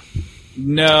movies.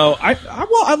 No,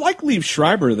 I like Liev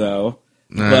Schreiber though.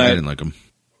 Nah, I didn't like him.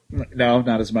 No,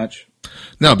 not as much.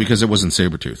 No, because it wasn't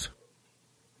Sabretooth.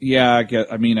 Yeah, I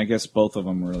guess both of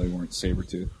them really weren't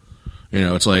Sabretooth.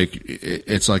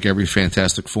 It's like every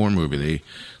Fantastic Four movie.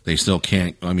 They still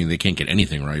can't. They can't get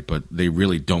anything right, but they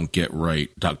really don't get right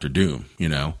Doctor Doom.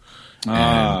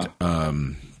 And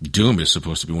Doom is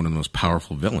supposed to be one of the most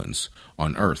powerful villains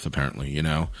on Earth, apparently.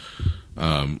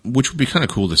 Which would be kind of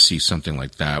cool to see something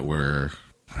like that. Where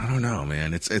I don't know,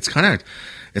 man. It's kind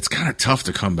of tough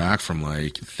to come back from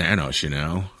like Thanos.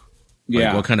 Yeah.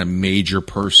 Like, what kind of major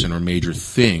person or major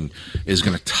thing is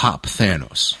going to top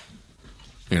Thanos?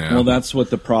 Well, that's what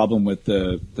the problem with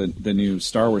the new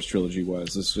Star Wars trilogy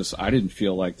was. It's just I didn't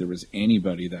feel like there was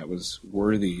anybody that was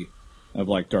worthy of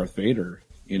like Darth Vader.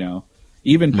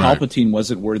 Even Palpatine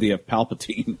wasn't worthy of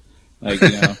Palpatine.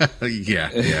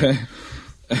 Yeah.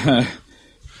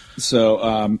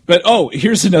 So,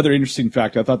 here's another interesting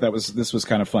fact. I thought this was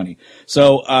kind of funny.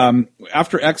 So,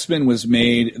 after X-Men was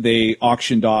made, they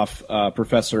auctioned off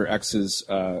Professor X's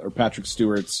or Patrick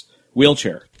Stewart's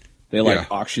wheelchair. They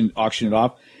auctioned it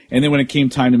off, and then when it came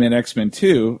time to make X-Men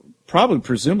 2,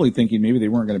 presumably thinking maybe they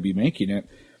weren't going to be making it,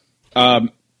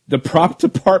 the prop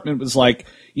department was like,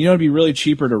 it'd be really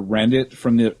cheaper to rent it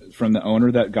from the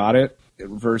owner that got it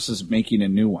versus making a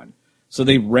new one. So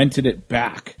they rented it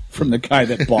back from the guy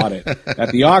that bought it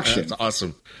at the auction. That's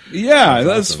awesome. Yeah,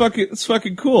 that's awesome. It's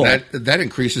fucking cool. That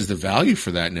increases the value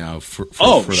for that now for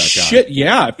that guy. Shit,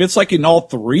 yeah. If it's like in all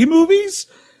 3 movies,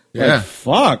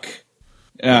 fuck.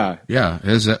 Yeah. Yeah,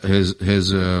 his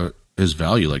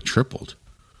value like tripled.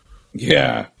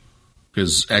 Yeah.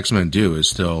 Because X-Men 2 is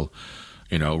still,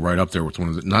 right up there with one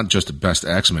of the, not just the best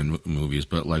X-Men movies,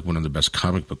 but like one of the best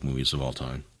comic book movies of all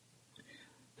time.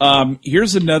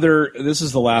 Here's this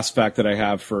is the last fact that I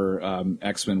have for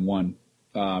X-Men 1.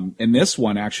 And this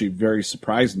one actually very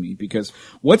surprised me because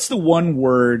what's the one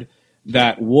word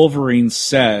that Wolverine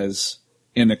says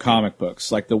in the comic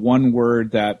books? Like the one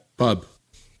word that...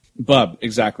 Bub,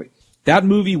 exactly. That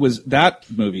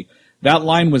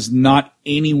line was not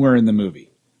anywhere in the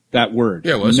movie. That word.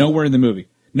 Yeah, it was. Nowhere in the movie.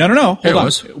 No. Hold on.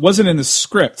 It wasn't in the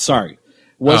script. Sorry.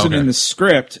 Wasn't in the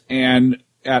script. And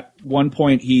at one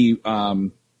point he,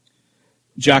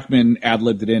 Jackman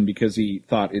ad-libbed it in because he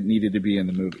thought it needed to be in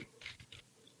the movie.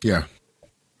 Yeah.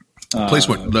 Place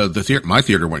went, the theater, my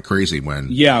theater went crazy when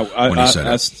he said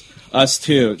it. Us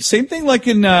too. Same thing like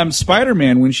in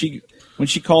Spider-Man when she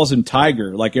calls him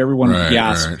Tiger, like everyone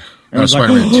gasped. Right.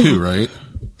 Spider-Man 2, right?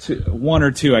 1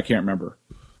 or 2, I can't remember.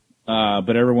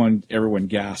 But everyone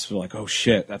gasped, like, "Oh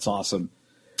shit, that's awesome!"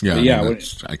 Yeah,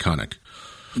 that's iconic.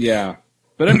 Yeah,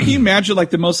 but can you imagine like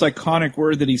the most iconic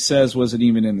word that he says wasn't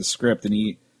even in the script, and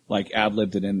he like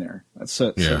ad-libbed it in there? That's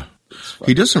so, yeah.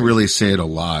 He doesn't really say it a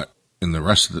lot in the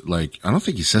rest of the, like, I don't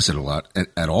think he says it a lot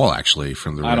at all, actually,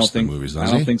 from the rest of the movies, does he?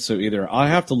 I don't think so either. I'll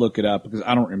have to look it up because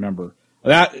I don't remember.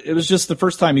 It was just the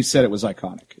first time he said it was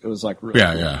iconic. It was like really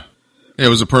cool. Yeah. It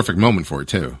was a perfect moment for it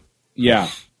too. Yeah,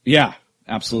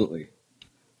 absolutely.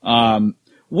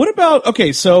 What about,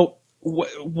 okay, so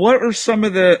what are some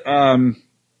of the,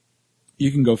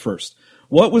 you can go first.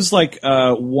 What was like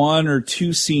 1 or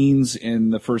 2 scenes in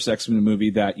the first X-Men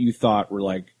movie that you thought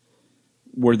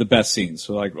were the best scenes?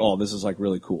 So like, oh, this is like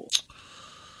really cool.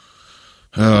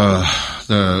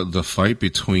 The fight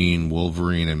between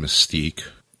Wolverine and Mystique.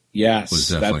 Yes, was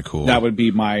definitely cool. That would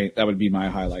be my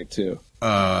highlight too.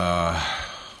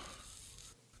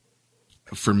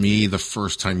 For me, the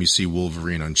first time you see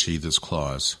Wolverine unsheath his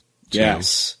claws. Too.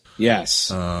 Yes.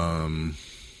 That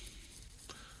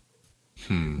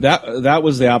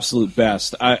was the absolute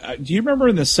best. Do you remember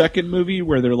in the second movie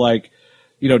where they're like,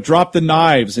 drop the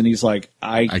knives, and he's like,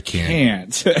 I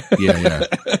can't. Yeah.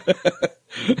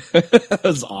 That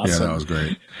was awesome. Yeah, that was great.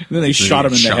 And then they shot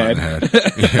him in the head.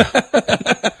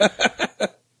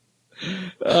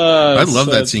 I love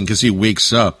that scene because he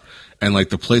wakes up and like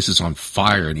the place is on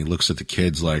fire, and he looks at the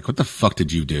kids like, "What the fuck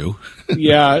did you do?"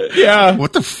 Yeah.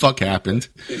 What the fuck happened?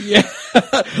 Yeah,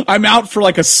 I'm out for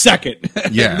like a second.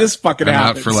 Yeah, this fucking I'm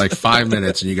happens. out for like 5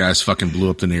 minutes, and you guys fucking blew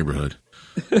up the neighborhood.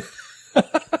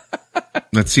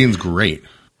 That scene's great.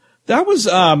 That was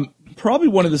probably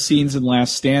one of the scenes in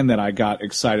Last Stand that I got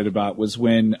excited about was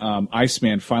when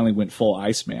Iceman finally went full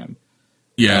Iceman.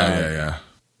 Yeah.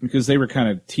 Because they were kind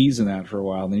of teasing that for a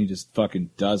while, and then he just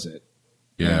fucking does it.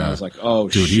 Yeah. And I was like, oh,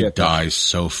 dude, shit. he dies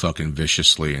so fucking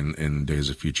viciously in Days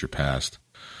of Future Past.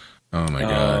 Oh, my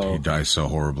God. He dies so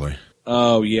horribly.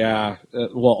 Oh, yeah.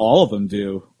 Well, all of them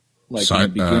do. Like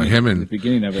in the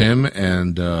beginning of it. Him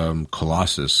and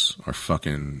Colossus are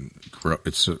fucking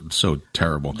it's so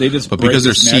terrible. They just because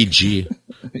they're his neck. CG.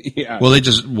 Yeah. Well, they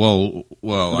just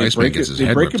Iceman gets his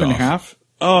head ripped off. They break him in half?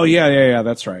 Oh, yeah,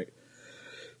 that's right.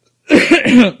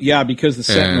 Yeah, because the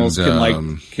Sentinels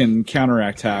can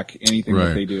counterattack anything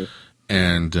that they do.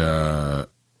 And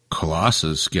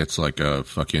Colossus gets like a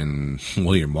fucking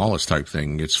William Wallace type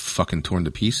thing, gets fucking torn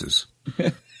to pieces.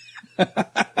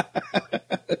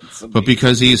 But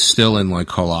because he's still in like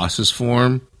Colossus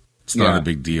form, it's not a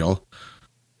big deal.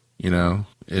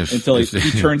 Until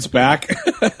he turns back.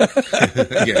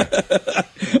 Yeah.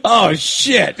 Oh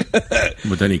shit!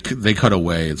 But then they cut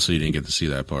away, and so you didn't get to see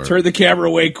that part. Turn the camera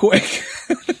away quick.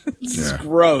 This is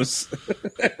gross.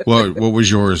 Well, what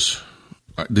was yours?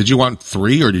 Did you want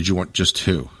 3 or did you want just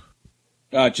 2?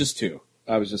 Just 2.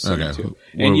 I was just saying 2. Well,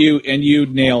 and you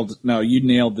nailed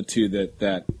the 2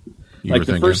 that you like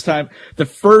the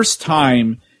first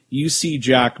time you see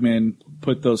Jackman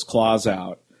put those claws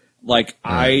out, like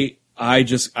right. I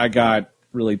got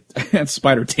really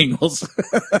spider tingles.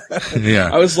 Yeah.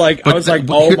 I was like,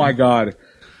 oh my God.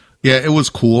 Yeah, it was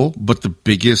cool, but the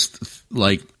biggest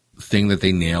thing that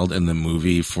they nailed in the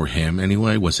movie for him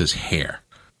anyway was his hair.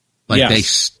 They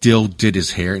still did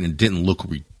his hair, and it didn't look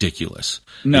ridiculous.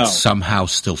 No. It somehow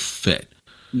still fit.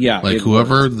 Yeah.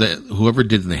 Whoever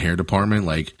did in the hair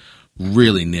department,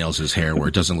 really nails his hair where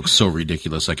it doesn't look so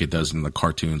ridiculous like it does in the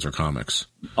cartoons or comics.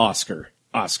 Oscar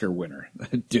winner.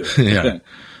 Dude. Yeah.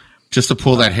 Just to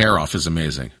pull that hair off is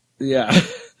amazing. Yeah.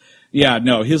 Yeah,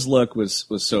 no, his look was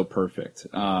so perfect.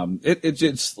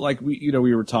 It's like we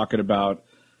were talking about,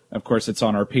 of course it's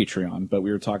on our Patreon, but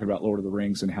we were talking about Lord of the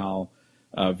Rings and how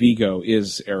Viggo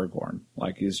is Aragorn.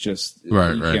 Is just you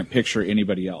can't picture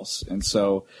anybody else. And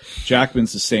so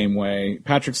Jackman's the same way.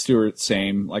 Patrick Stewart,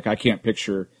 same. I can't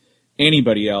picture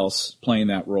anybody else playing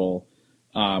that role.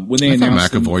 When they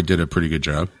announced McAvoy did a pretty good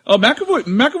job. Oh,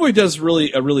 McAvoy does a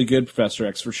really good Professor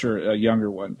X for sure, a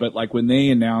younger one. But when they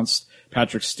announced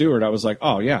Patrick Stewart, I was like,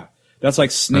 oh yeah, that's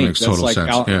like Snape. That makes total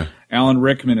sense. Alan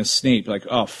Rickman is Snape.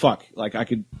 Oh fuck, I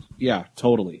could,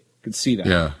 totally could see that.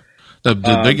 Yeah,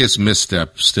 the biggest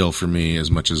misstep still for me, as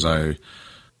much as I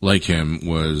like him,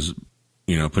 was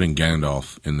putting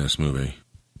Gandalf in this movie.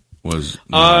 Was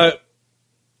a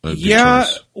big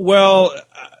choice. Well.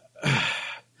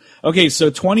 Okay, so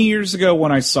 20 years ago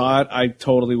when I saw it, I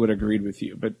totally would have agreed with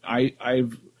you. But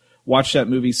I've watched that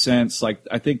movie since. I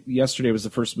think yesterday was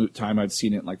the first time I'd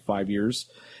seen it in 5 years.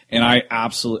 And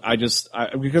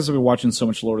because I've been watching so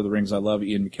much Lord of the Rings, I love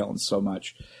Ian McKellen so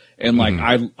much. And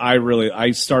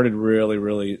I started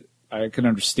really, I can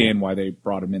understand why they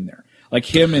brought him in there.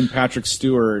 Him and Patrick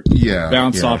Stewart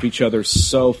bounce off each other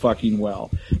so fucking well.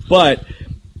 But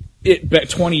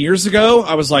 20 years ago,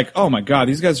 I was like, oh my God,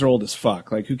 these guys are old as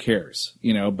fuck. Who cares?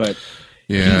 But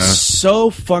he's so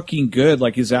fucking good.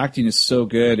 His acting is so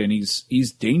good, and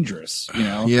he's dangerous,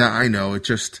 Yeah, I know. It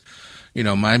just,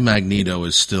 my Magneto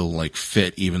is still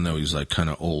fit, even though he's kind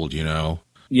of old,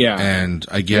 Yeah. And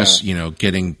I guess,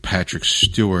 getting Patrick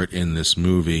Stewart in this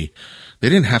movie, they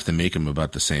didn't have to make him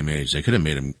about the same age. They could have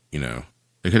made him, they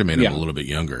could have made him a little bit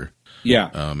younger. Yeah.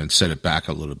 And set it back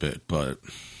a little bit, but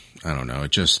I don't know.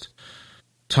 It just,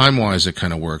 time-wise, it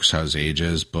kind of works how his age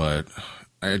is, but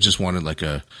I just wanted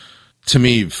to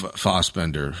me,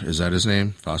 Fassbender, is that his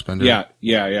name? Fassbender?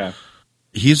 Yeah.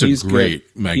 He's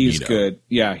great good. Magneto. He's good.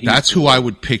 Yeah. That's who I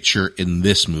would picture in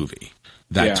this movie.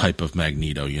 That type of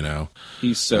Magneto,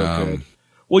 He's so good.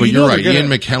 Well, but you're right, gonna... Ian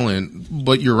McKellen.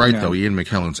 But you're right, Yeah. though. Ian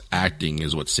McKellen's acting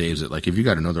is what saves it. Like, if you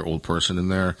got another old person in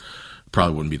there, it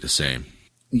probably wouldn't be the same.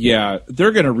 Yeah,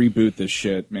 they're going to reboot this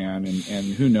shit, man,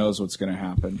 and who knows what's going to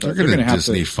happen. They're going to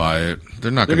Disney-fy it. They're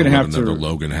not going to let another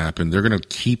Logan happen. They're going to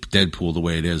keep Deadpool the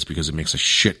way it is because it makes a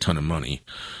shit ton of money.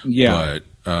 Yeah.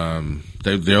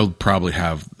 But they'll probably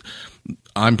have...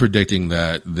 I'm predicting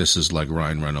that this is like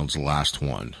Ryan Reynolds' last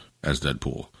one as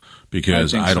Deadpool.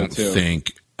 Because I don't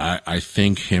think... I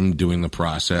think him doing the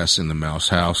process in the Mouse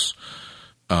House,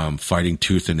 fighting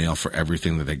tooth and nail for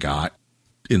everything that they got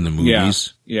in the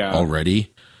movies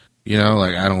already. You know,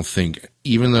 like, I don't think,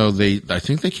 even though I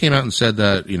think they came out and said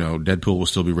that, you know, Deadpool will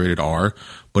still be rated R,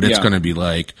 but it's going to be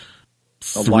like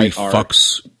 3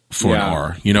 fucks for an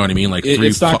R. You know what I mean? Like,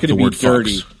 it's not going to be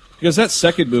dirty. Fucks. Because that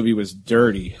second movie was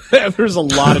dirty. There's a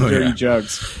lot of dirty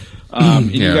jokes.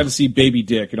 And you got to see Baby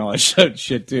Dick and all that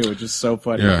shit too, which is so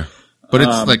funny. Yeah. But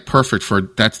it's like perfect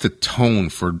that's the tone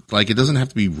for, like, it doesn't have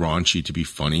to be raunchy to be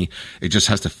funny. It just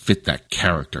has to fit that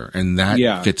character. And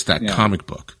that fits that comic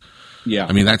book. Yeah.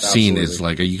 I mean, that scene is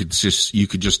like, you could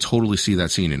just totally see that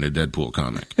scene in a Deadpool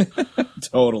comic.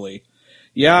 Totally.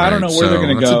 Yeah. Right? I don't know where they're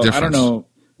going to go. I don't know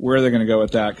where they're going to go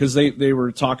with that. Cause they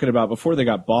were talking about, before they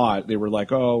got bought, they were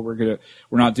like, oh, we're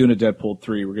not doing a Deadpool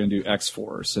 3. We're going to do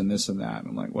X-Force and this and that. And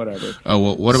I'm like, whatever. Oh,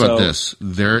 well, what about this?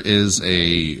 There is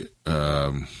a,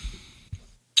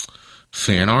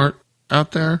 fan art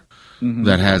out there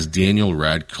that has Daniel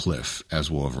Radcliffe as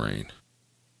Wolverine.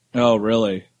 Oh,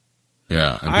 really?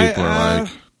 Yeah, and people are like...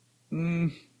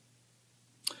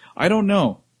 I don't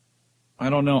know. I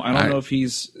don't know if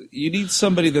he's... You need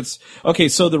somebody that's... Okay,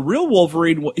 so the real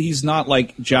Wolverine, he's not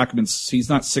like Jackman's... He's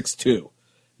not 6'2".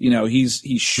 You know, he's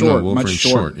short, much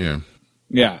short. Yeah.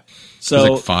 Yeah.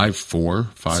 So he's like 5'4",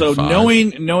 5'5". So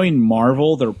knowing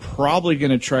Marvel, they're probably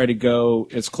going to try to go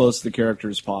as close to the character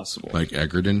as possible. Like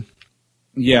Egerton?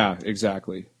 Yeah,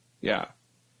 exactly. Yeah.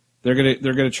 They're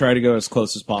gonna try to go as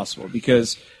close as possible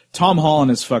because Tom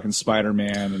Holland is fucking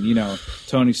Spider-Man, and, you know,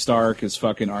 Tony Stark is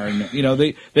fucking Iron Man. You know,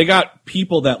 they got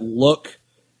people that look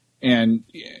and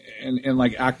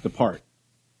like act the part.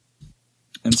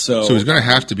 And so he's going to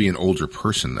have to be an older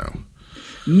person, though.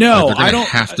 No, like I don't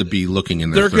have to be looking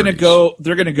in their 30s.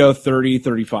 They're going to go 30,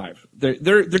 35.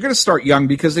 They're going to start young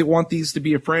because they want these to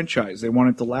be a franchise. They want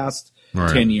it to last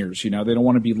 10 years, you know. They don't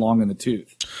want to be long in the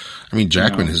tooth. I mean,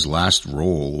 Jackman, his last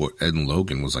role in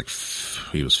Logan was like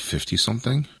he was 50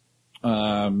 something.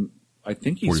 I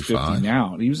think he's 45? 50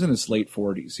 now. He was in his late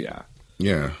 40s, yeah.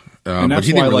 Yeah. But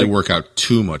he didn't really work out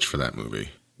too much for that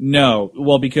movie. No,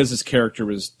 well, because his character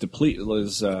was degenerate,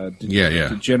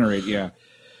 yeah.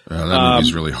 That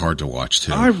movie's really hard to watch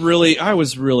too. I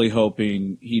was really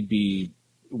hoping he'd be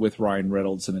with Ryan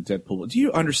Reynolds in a Deadpool. Do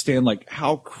you understand like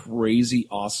how crazy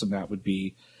awesome that would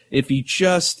be if he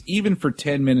just, even for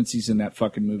 10 minutes, he's in that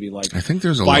fucking movie? Like, I think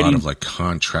there's a lot of like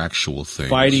contractual things.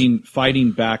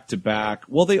 Fighting back to back.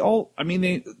 Well,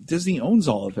 Disney owns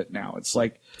all of it now. It's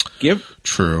like, give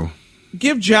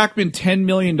Jackman $10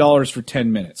 million for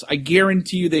 10 minutes. I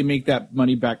guarantee you they make that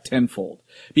money back tenfold.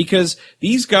 Because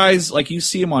these guys, like, you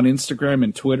see them on Instagram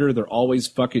and Twitter, they're always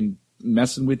fucking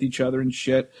messing with each other and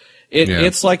shit.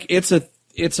 It's like, it's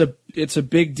a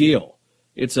big deal.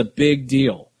 It's a big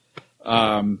deal.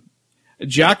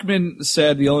 Jackman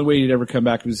said the only way he'd ever come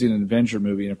back was in an Avenger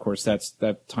movie, and of course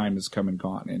that time has come and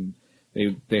gone, and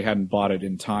they hadn't bought it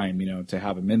in time, you know, to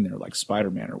have him in there like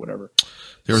Spider-Man or whatever.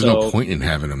 There was no point in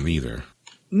having him either.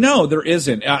 No, there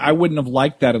isn't. I wouldn't have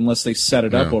liked that unless they set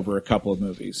it up over a couple of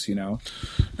movies, you know?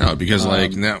 No, because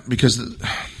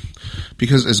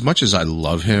because as much as I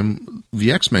love him,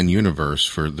 the X-Men universe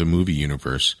for the movie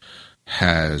universe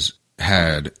has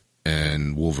had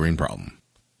an Wolverine problem.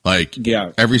 Like,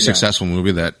 every successful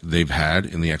movie that they've had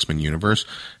in the X-Men universe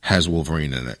has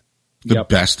Wolverine in it. The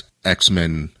best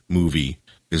X-Men movie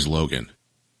is Logan.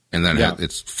 And then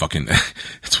it's fucking,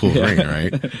 it's Wolverine,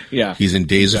 right? Yeah. He's in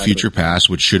Days of Future Past,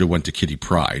 which should have went to Kitty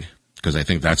Pryde, because I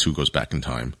think that's who goes back in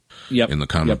time in the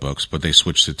comic books, but they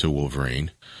switched it to Wolverine.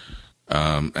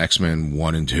 X-Men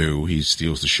 1 and 2, he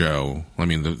steals the show. I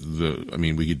mean,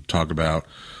 we could talk about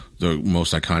the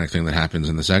most iconic thing that happens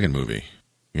in the second movie.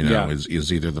 You know,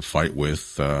 is either the fight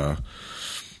with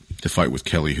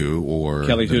Kelly Hu or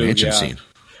the mansion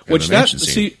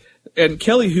scene. And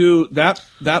Kelly Hu, that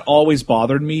always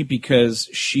bothered me because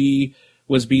she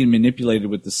was being manipulated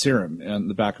with the serum in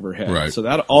the back of her head. Right. So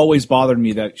that always bothered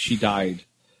me that she died.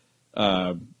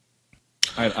 I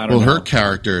don't know. Well, her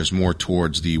character is more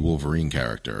towards the Wolverine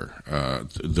character,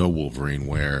 the Wolverine,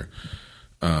 where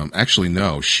actually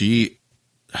no, she.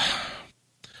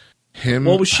 Him,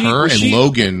 well, her and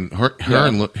Logan,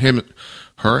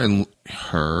 her and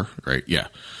her, right? Yeah.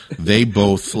 They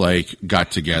both like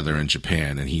got together in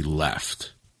Japan and he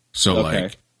left. So Okay.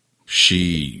 like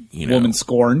she, you know, Woman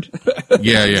scorned.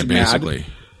 yeah, She's basically.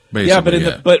 Yeah, but in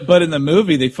the in the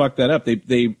movie they fucked that up.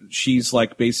 She's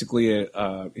like basically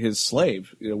his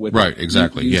slave, you know, with right,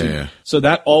 exactly. Yeah. So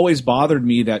that always bothered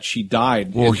me that she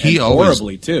died. Well, and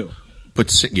horribly too. But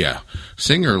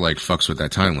Singer like fucks with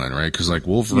that timeline, right? Because like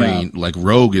Wolverine, like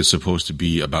Rogue is supposed to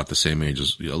be about the same age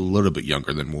as a little bit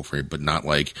younger than Wolverine, but not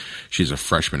like she's a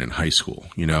freshman in high school,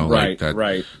 you know? Right, like that,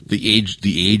 right.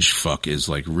 The age fuck is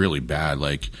like really bad.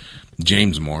 Like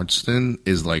James Marsden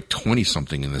is like 20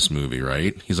 something in this movie,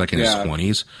 right? He's like in his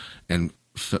 20s, and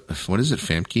what is it,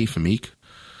 Famke?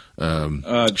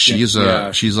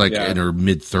 She's like in her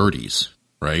mid 30s.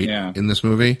 Right? Yeah. In this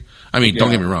movie? I mean,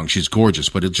 don't get me wrong, she's gorgeous,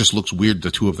 but it just looks weird,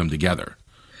 the two of them together.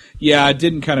 Yeah, it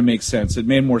didn't kind of make sense. It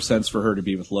made more sense for her to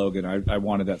be with Logan. I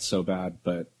wanted that so bad,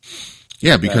 but...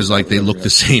 Yeah, because like they look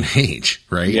the same age,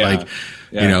 right? Yeah. Like,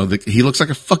 you know, he looks like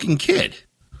a fucking kid.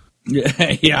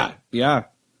 Yeah.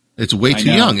 It's way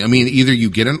too young. I mean, either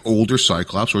you get an older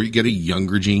Cyclops or you get a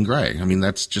younger Jean Grey. I mean,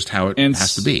 that's just how it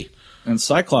has to be. And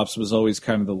Cyclops was always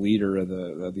kind of the leader of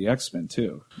the X-Men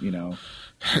too, you know.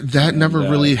 That never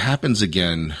really happens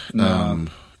again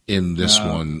in this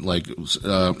one. Like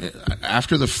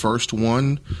after the first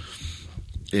one,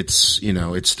 it's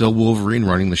still Wolverine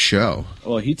running the show.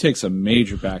 Well, he takes a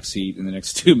major backseat in the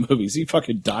next two movies. He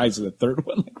fucking dies in the third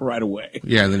one like right away.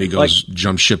 Yeah, and then he goes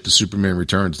jump ship to Superman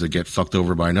Returns to get fucked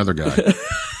over by another guy.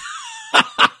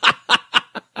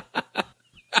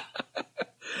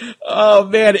 Oh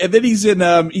man! And then he's in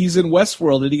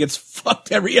Westworld and he gets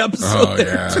fucked every episode. Oh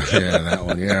yeah, that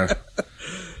one, yeah.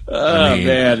 Oh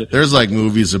man! There's like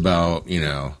movies about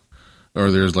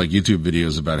or there's like YouTube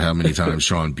videos about how many times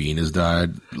Sean Bean has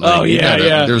died. Like,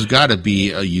 yeah. There's got to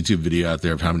be a YouTube video out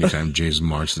there of how many times James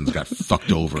Marsden's got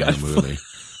fucked over in the movie.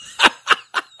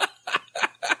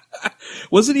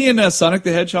 Wasn't he in Sonic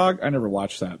the Hedgehog? I never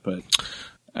watched that, but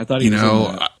I thought he was in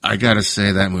that. I gotta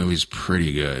say that movie's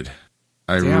pretty good.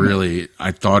 I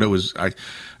thought it was,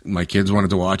 my kids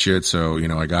wanted to watch it, so,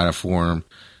 I got it for them,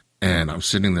 and I'm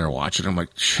sitting there watching it, I'm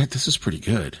like, shit, this is pretty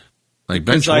good. Like,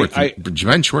 Ben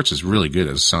Schwartz is really good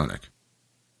as Sonic.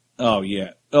 Oh,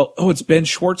 yeah. Oh, it's Ben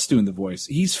Schwartz doing the voice.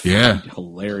 He's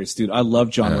hilarious, dude. I love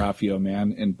John Ralphio,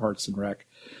 man, in Parks and Rec.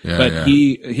 Yeah, but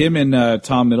him and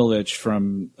Tom Middleditch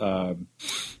from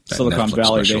Silicon Netflix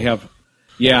Valley, special. they have...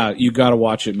 Yeah, you got to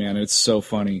watch it, man. It's so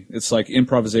funny. It's like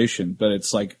improvisation, but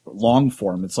it's like long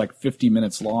form. It's like 50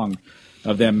 minutes long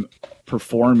of them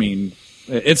performing.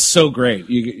 It's so great.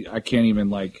 I can't even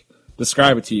like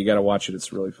describe it to you. You got to watch it.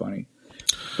 It's really funny.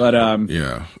 But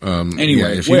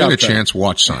anyway, if you get a chance,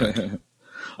 watch Sonic.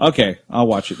 Okay, I'll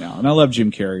watch it now. And I love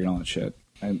Jim Carrey and all that shit.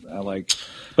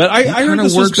 But I heard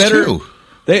this was better. Too.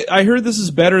 I heard this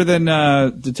is better than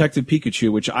Detective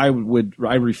Pikachu, which I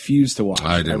refuse to watch.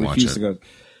 I didn't watch it. To go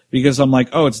because I'm like,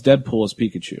 oh, it's Deadpool as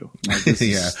Pikachu. Like,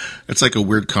 it's like a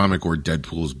weird comic where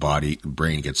Deadpool's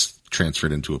brain gets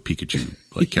transferred into a Pikachu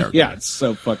like character. Yeah, it's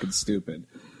so fucking stupid.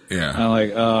 Yeah, I'm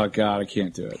like, oh god, I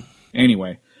can't do it.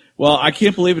 Anyway, well, I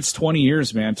can't believe it's 20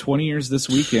 years, man. 20 years this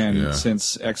weekend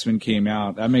since X-Men came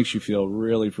out. That makes you feel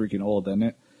really freaking old, doesn't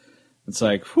it? It's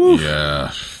like, whew. Yeah,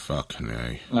 fucking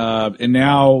A. And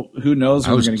now, who knows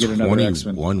when we're going to get another X-Men. I was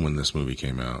 21 when this movie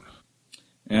came out.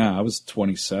 Yeah, I was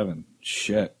 27.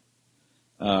 Shit.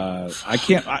 I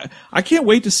can't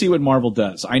wait to see what Marvel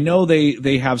does. I know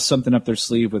they have something up their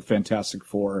sleeve with Fantastic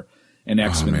Four and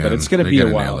X-Men, but it's going to be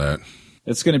a while.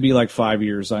 It's going to be like 5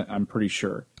 years, I'm pretty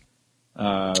sure.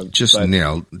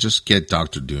 Just get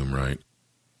Doctor Doom right.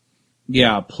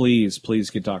 Yeah, please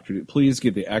get Doctor Doom. Please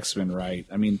get the X-Men right.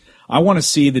 I mean, I want to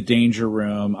see the Danger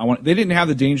Room. They didn't have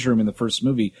the Danger Room in the first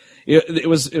movie. It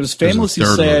was famously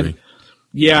said. Movie.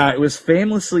 Yeah, it was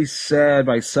famously said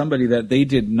by somebody that they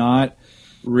did not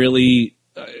really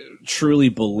truly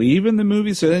believe in the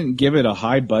movie, so they didn't give it a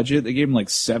high budget. They gave them like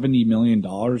 $70 million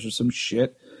or some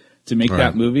shit to make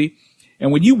that movie.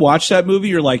 And when you watch that movie,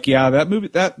 you're like, yeah,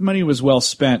 that money was well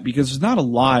spent because there's not a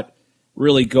lot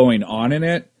really going on in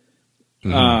it.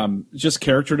 Mm-hmm. Just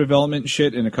character development and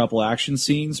shit and a couple action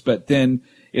scenes, but then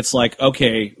it's like,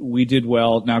 okay, we did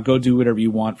well. Now go do whatever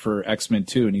you want for X-Men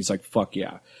 2. And he's like, fuck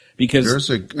yeah. Because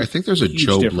I think there's a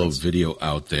Joe Blow video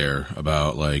out there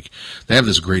about like, they have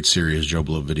this great series, Joe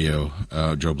Blow on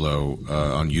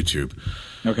YouTube.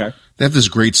 Okay. They have this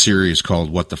great series called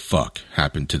What the Fuck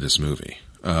Happened to This Movie.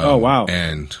 Oh wow.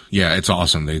 And yeah, it's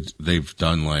awesome. They've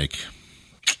done like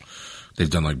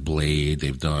Blade.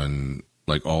 They've done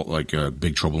like all like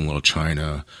Big Trouble in Little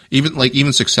China,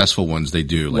 even successful ones they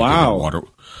do. Like Wow.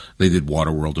 They did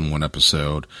Waterworld in one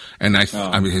episode, and I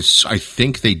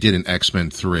think they did an X-Men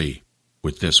 3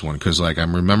 with this one because like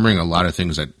I'm remembering a lot of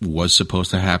things that was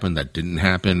supposed to happen that didn't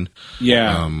happen.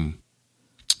 Yeah.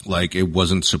 Like it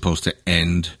wasn't supposed to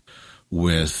end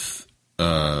with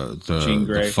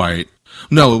the fight.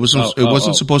 No, it wasn't. It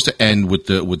wasn't supposed to end with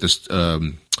this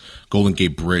Golden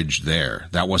Gate Bridge there.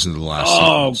 That wasn't the last.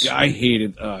 Sequence. I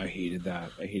hated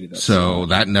that. I hated that. So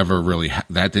that never really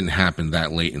that didn't happen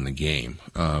that late in the game,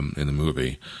 in the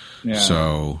movie. Yeah.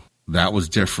 So that was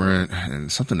different,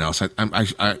 and something else.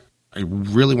 I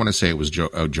really want to say it was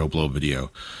Joe Blow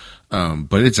video,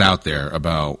 but it's out there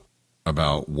about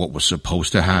what was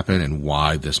supposed to happen and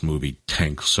why this movie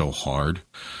tanked so hard.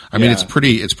 I mean, it's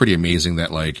pretty amazing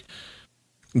that like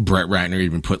Brett Ratner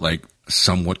even put like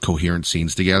somewhat coherent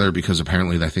scenes together because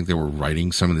apparently I think they were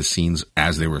writing some of the scenes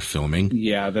as they were filming.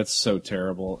 Yeah, that's so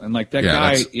terrible. And like that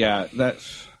guy,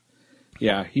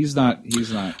 he's not.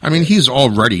 I mean, he's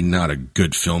already not a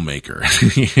good filmmaker,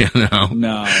 you know?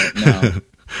 No.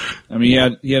 I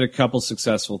mean, he had a couple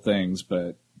successful things,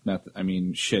 but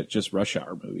just Rush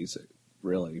Hour movies,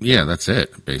 really. Yeah, that's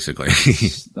it, basically.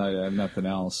 Nothing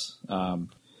else.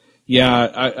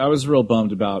 I was real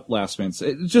bummed about Last Man.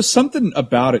 Just something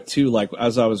about it too. Like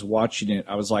as I was watching it,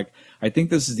 I was like, I think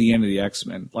this is the end of the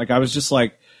X-Men. Like I was just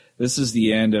like, this is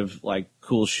the end of like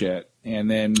cool shit. And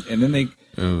then they,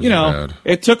 bad.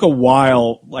 It took a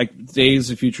while, like Days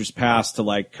of Futures Past to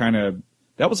like kind of,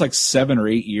 that was like 7 or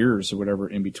 8 years or whatever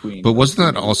in between. But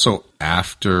wasn't that also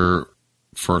after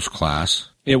First Class?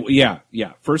 Yeah.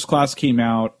 First Class came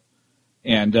out.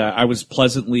 And I was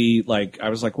pleasantly I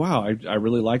was like, wow, I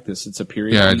really like this. It's a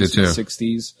period piece in the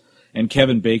 60s. And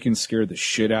Kevin Bacon scared the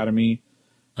shit out of me.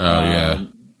 Oh, yeah.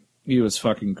 He was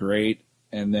fucking great.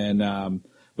 And then,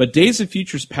 but Days of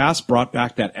Futures Past brought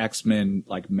back that X-Men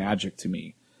like magic to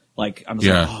me. Like, I was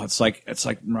like, oh, it's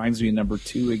like reminds me of number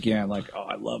 2 again. Like, oh,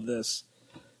 I love this.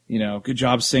 You know, good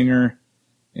job, Singer.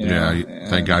 You know,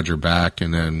 thank God you're back.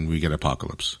 And then we get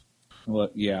Apocalypse. Well,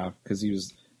 yeah, because he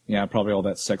was. Yeah, probably all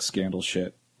that sex scandal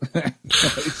shit.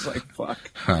 He's like, fuck.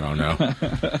 I don't know.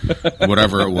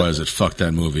 Whatever it was, it fucked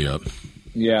that movie up.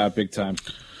 Yeah, big time.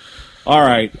 All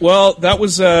right. Well, that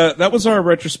was our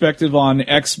retrospective on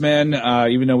X-Men,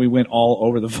 even though we went all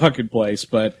over the fucking place.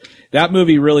 But that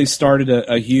movie really started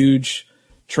a huge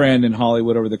trend in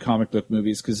Hollywood over the comic book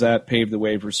movies because that paved the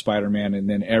way for Spider-Man and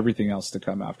then everything else to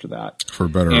come after that. For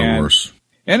better or worse.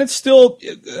 And it's still,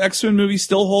 X-Men movie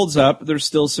still holds up. There's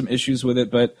still some issues with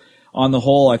it, but on the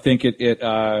whole, I think it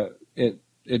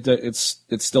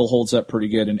still holds up pretty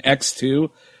good. And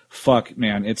X2, fuck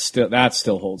man, that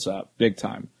still holds up big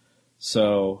time.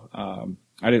 So,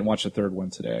 I didn't watch the third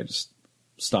one today. I just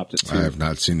stopped at 2. I have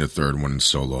not seen the third one in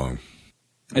so long.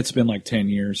 It's been like 10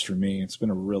 years for me. It's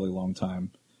been a really long time.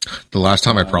 The last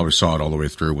time I probably saw it all the way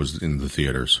through was in the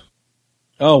theaters.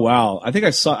 Oh wow! I think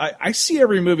I see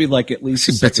every movie like at least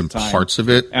I see bits and parts of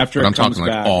it. After but I'm talking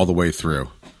back. like all the way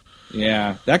through.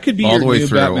 Yeah, that could be all your the way new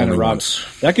through, Batman and Robin.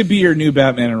 Once. That could be your new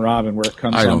Batman and Robin where it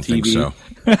comes on TV. I don't think so.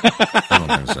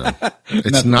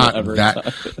 It's not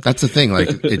that. That's the thing.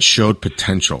 Like it showed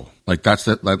potential. Like that's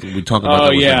that. Like we talk about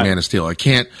that with like Man of Steel. It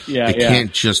can't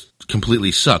just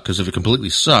completely suck because if it completely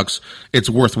sucks, it's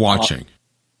worth watching.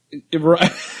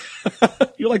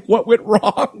 You're like, what went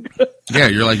wrong? Yeah,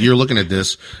 you're looking at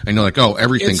this and you're like, oh,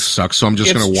 everything sucks, so I'm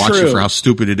just going to watch it for how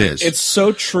stupid it is. It's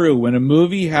so true. When a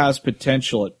movie has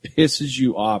potential, it pisses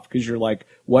you off because you're like,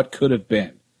 what could have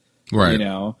been? Right. You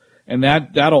know? And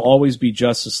that'll always be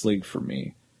Justice League for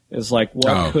me. It's like,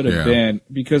 what could have been?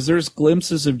 Because there's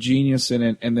glimpses of genius in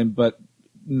it, but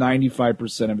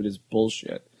 95% of it is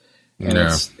bullshit. And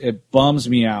it bums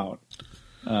me out.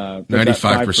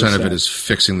 95% of it is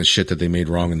fixing the shit that they made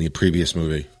wrong in the previous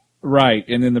movie. Right,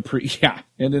 and then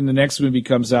and then the next movie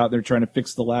comes out, they're trying to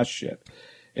fix the last shit.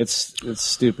 It's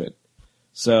stupid.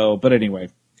 So, but anyway,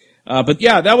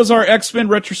 that was our X-Men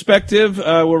retrospective,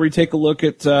 where we take a look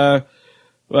at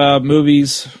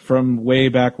movies from way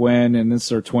back when, and this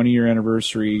is our 20-year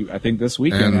anniversary. I think this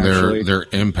weekend, and their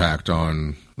impact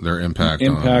on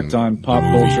pop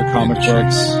culture, comic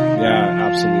books. Yeah,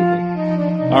 absolutely.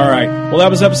 All right. Well, that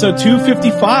was episode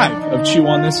 255 of Chew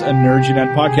on This, a Nerd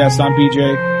Unite podcast. I'm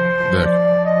BJ.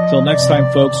 Vic. Till next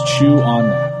time, folks, chew on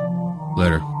that.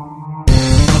 Later.